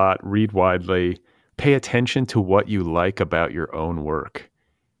 read a lot, read widely, pay attention to what you like about your own work.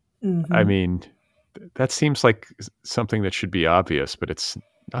 I Hmm. mean, that seems like something that should be obvious, but it's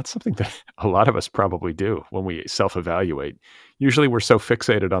not something that a lot of us probably do when we self-evaluate. Usually we're so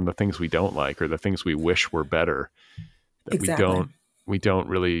fixated on the things we don't like or the things we wish were better that Exactly. we don't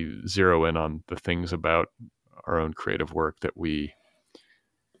really zero in on the things about our own creative work that we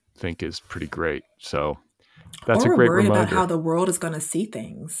think is pretty great. So that's Or a we're great worried about how reminder. the world is going to see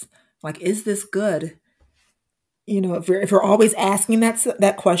things. Like, is this good? If we're always asking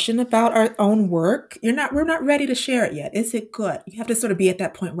that question about our own work, we're not ready to share it yet. Is it good? You have to sort of be at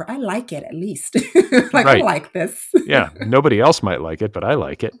that point where I like it at least. Like, I Right. like this. Yeah. Nobody else might like it, but I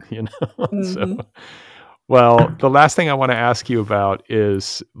like it, So, Hmm. well, the last thing I want to ask you about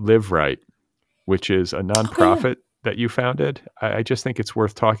is Live Right, which is a Okay, yeah. nonprofit that you founded. I just think it's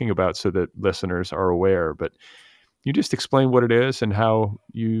worth talking about so that listeners are aware. But you just explain what it is and how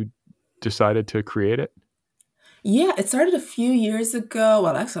you decided to create it? Yeah, it started a few years ago.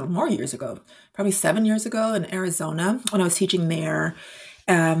 Well, actually, more years ago, probably 7 years ago in Arizona when I was teaching there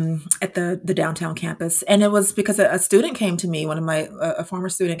at the downtown campus. And it was because a student came to me, a former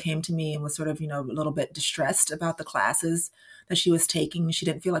student came to me and was sort of, a little bit distressed about the classes that she was taking. She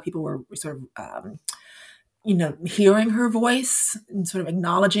didn't feel like people were sort of, hearing her voice and sort of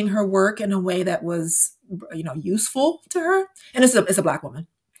acknowledging her work in a way that was, useful to her. And it's a Black woman.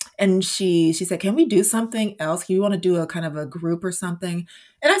 And she said, "Can we do something else? Do you want to do a kind of a group or something?"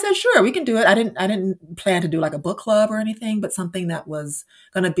 And I said, "Sure, we can do it." I didn't plan to do like a book club or anything, but something that was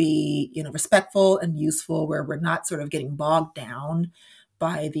going to be, respectful and useful, where we're not sort of getting bogged down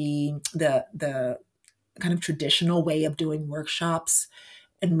by the kind of traditional way of doing workshops,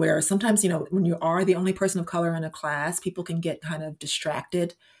 and where sometimes, when you are the only person of color in a class, people can get kind of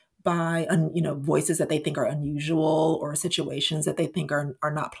distracted by voices that they think are unusual or situations that they think are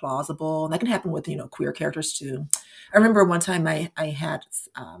not plausible. And that can happen with queer characters too. I remember one time I had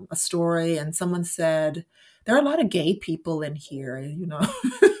a story and someone said, "There are a lot of gay people in here,"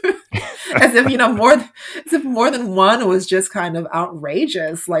 as if as if more than one was just kind of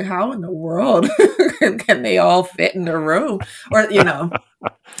outrageous. Like, how in the world can they all fit in the room? Or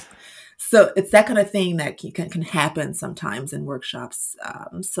so it's that kind of thing that can happen sometimes in workshops.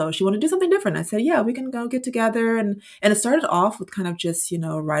 So she wanted to do something different. I said, "Yeah, we can go get together." And it started off with kind of just,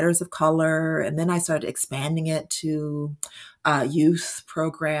 writers of color. And then I started expanding it to youth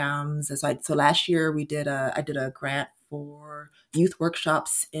programs. So last year I did a grant for youth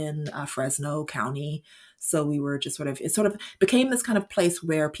workshops in Fresno County. So we were just it sort of became this kind of place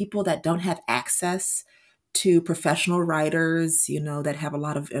where people that don't have access to professional writers, that have a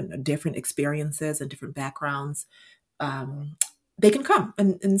lot of different experiences and different backgrounds, um, they can come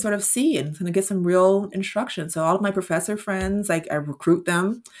and sort of see and kind of get some real instruction. So all of my professor friends, like I recruit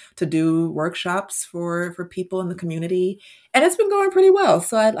them to do workshops for people in the community, and it's been going pretty well.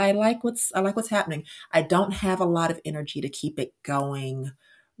 So I like what's happening. I don't have a lot of energy to keep it going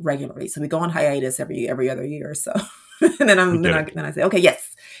regularly, so we go on hiatus every other year or so, and then I say, okay,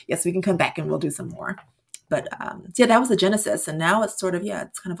 yes, we can come back and we'll do some more. But yeah, that was the genesis, and now it's sort of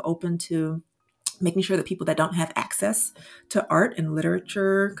it's kind of open to making sure that people that don't have access to art and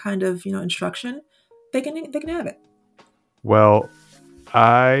literature kind of, instruction, they can have it. Well,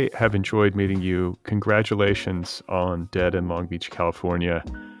 I have enjoyed meeting you. Congratulations on Dead in Long Beach, California.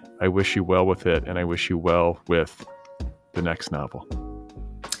 I wish you well with it, and I wish you well with the next novel.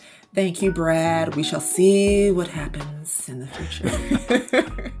 Thank you, Brad. We shall see what happens in the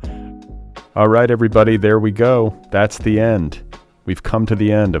future. All right, everybody, there we go. That's the end. We've come to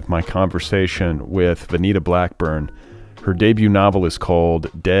the end of my conversation with Venita Blackburn. Her debut novel is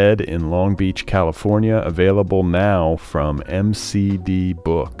called Dead in Long Beach, California, available now from MCD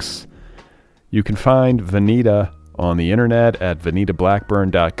Books. You can find Venita on the internet at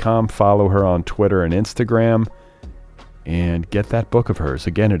VenitaBlackburn.com. Follow her on Twitter and Instagram and get that book of hers.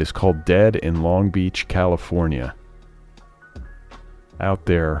 Again, it is called Dead in Long Beach, California. Out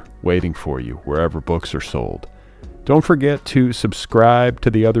there waiting for you wherever books are sold. Don't forget to subscribe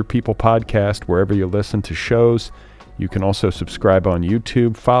to the Other People podcast wherever you listen to shows. You can also subscribe on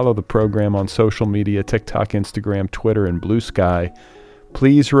YouTube. Follow the program on social media, TikTok, Instagram, Twitter, and Blue Sky.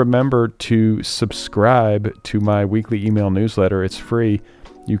 Please remember to subscribe to my weekly email newsletter. It's free.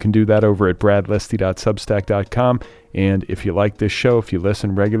 You can do that over at bradlisty.substack.com. And if you like this show, if you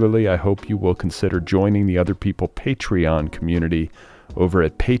listen regularly, I hope you will consider joining the Other People Patreon community over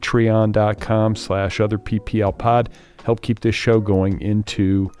at patreon.com/otherpplpod. Help keep this show going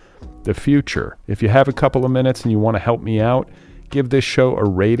into the future. If you have a couple of minutes and you want to help me out, give this show a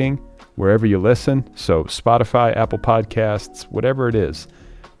rating wherever you listen. So Spotify, Apple Podcasts, whatever it is.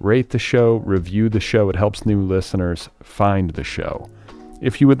 Rate the show, review the show. It helps new listeners find the show.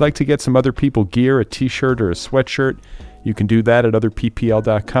 If you would like to get some Other People gear, a t-shirt or a sweatshirt, you can do that at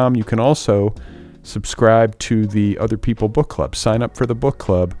otherppl.com. You can also subscribe to the Other People Book Club. Sign up for the book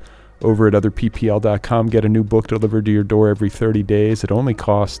club over at otherppl.com. Get a new book delivered to your door every 30 days. It only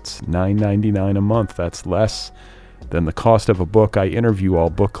costs $9.99 a month. That's less than the cost of a book. I interview all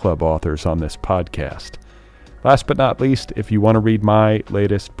book club authors on this podcast. Last but not least, if you want to read my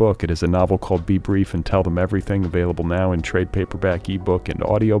latest book, it is a novel called Be Brief and Tell Them Everything, available now in trade paperback, ebook, and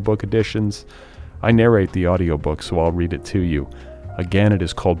audiobook editions. I narrate the audiobook, so I'll read it to you. Again, it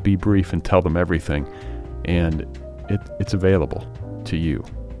is called Be Brief and Tell Them Everything, and it's available to you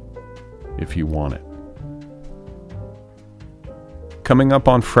if you want it. Coming up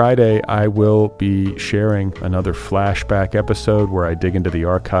on Friday, I will be sharing another flashback episode where I dig into the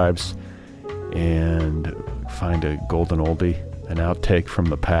archives and find a golden oldie, an outtake from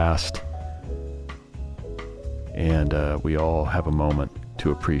the past, and we all have a moment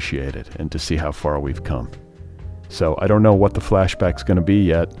to appreciate it and to see how far we've come. So I don't know what the flashback's going to be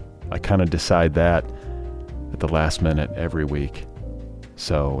yet. I kind of decide that at the last minute every week.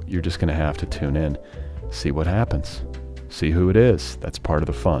 So you're just going to have to tune in, see what happens, see who it is. That's part of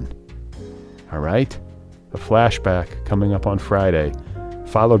the fun. All right? A flashback coming up on Friday,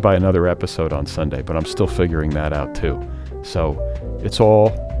 followed by another episode on Sunday, but I'm still figuring that out too. So it's all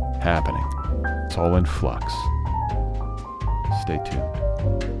happening. It's all in flux. Stay tuned.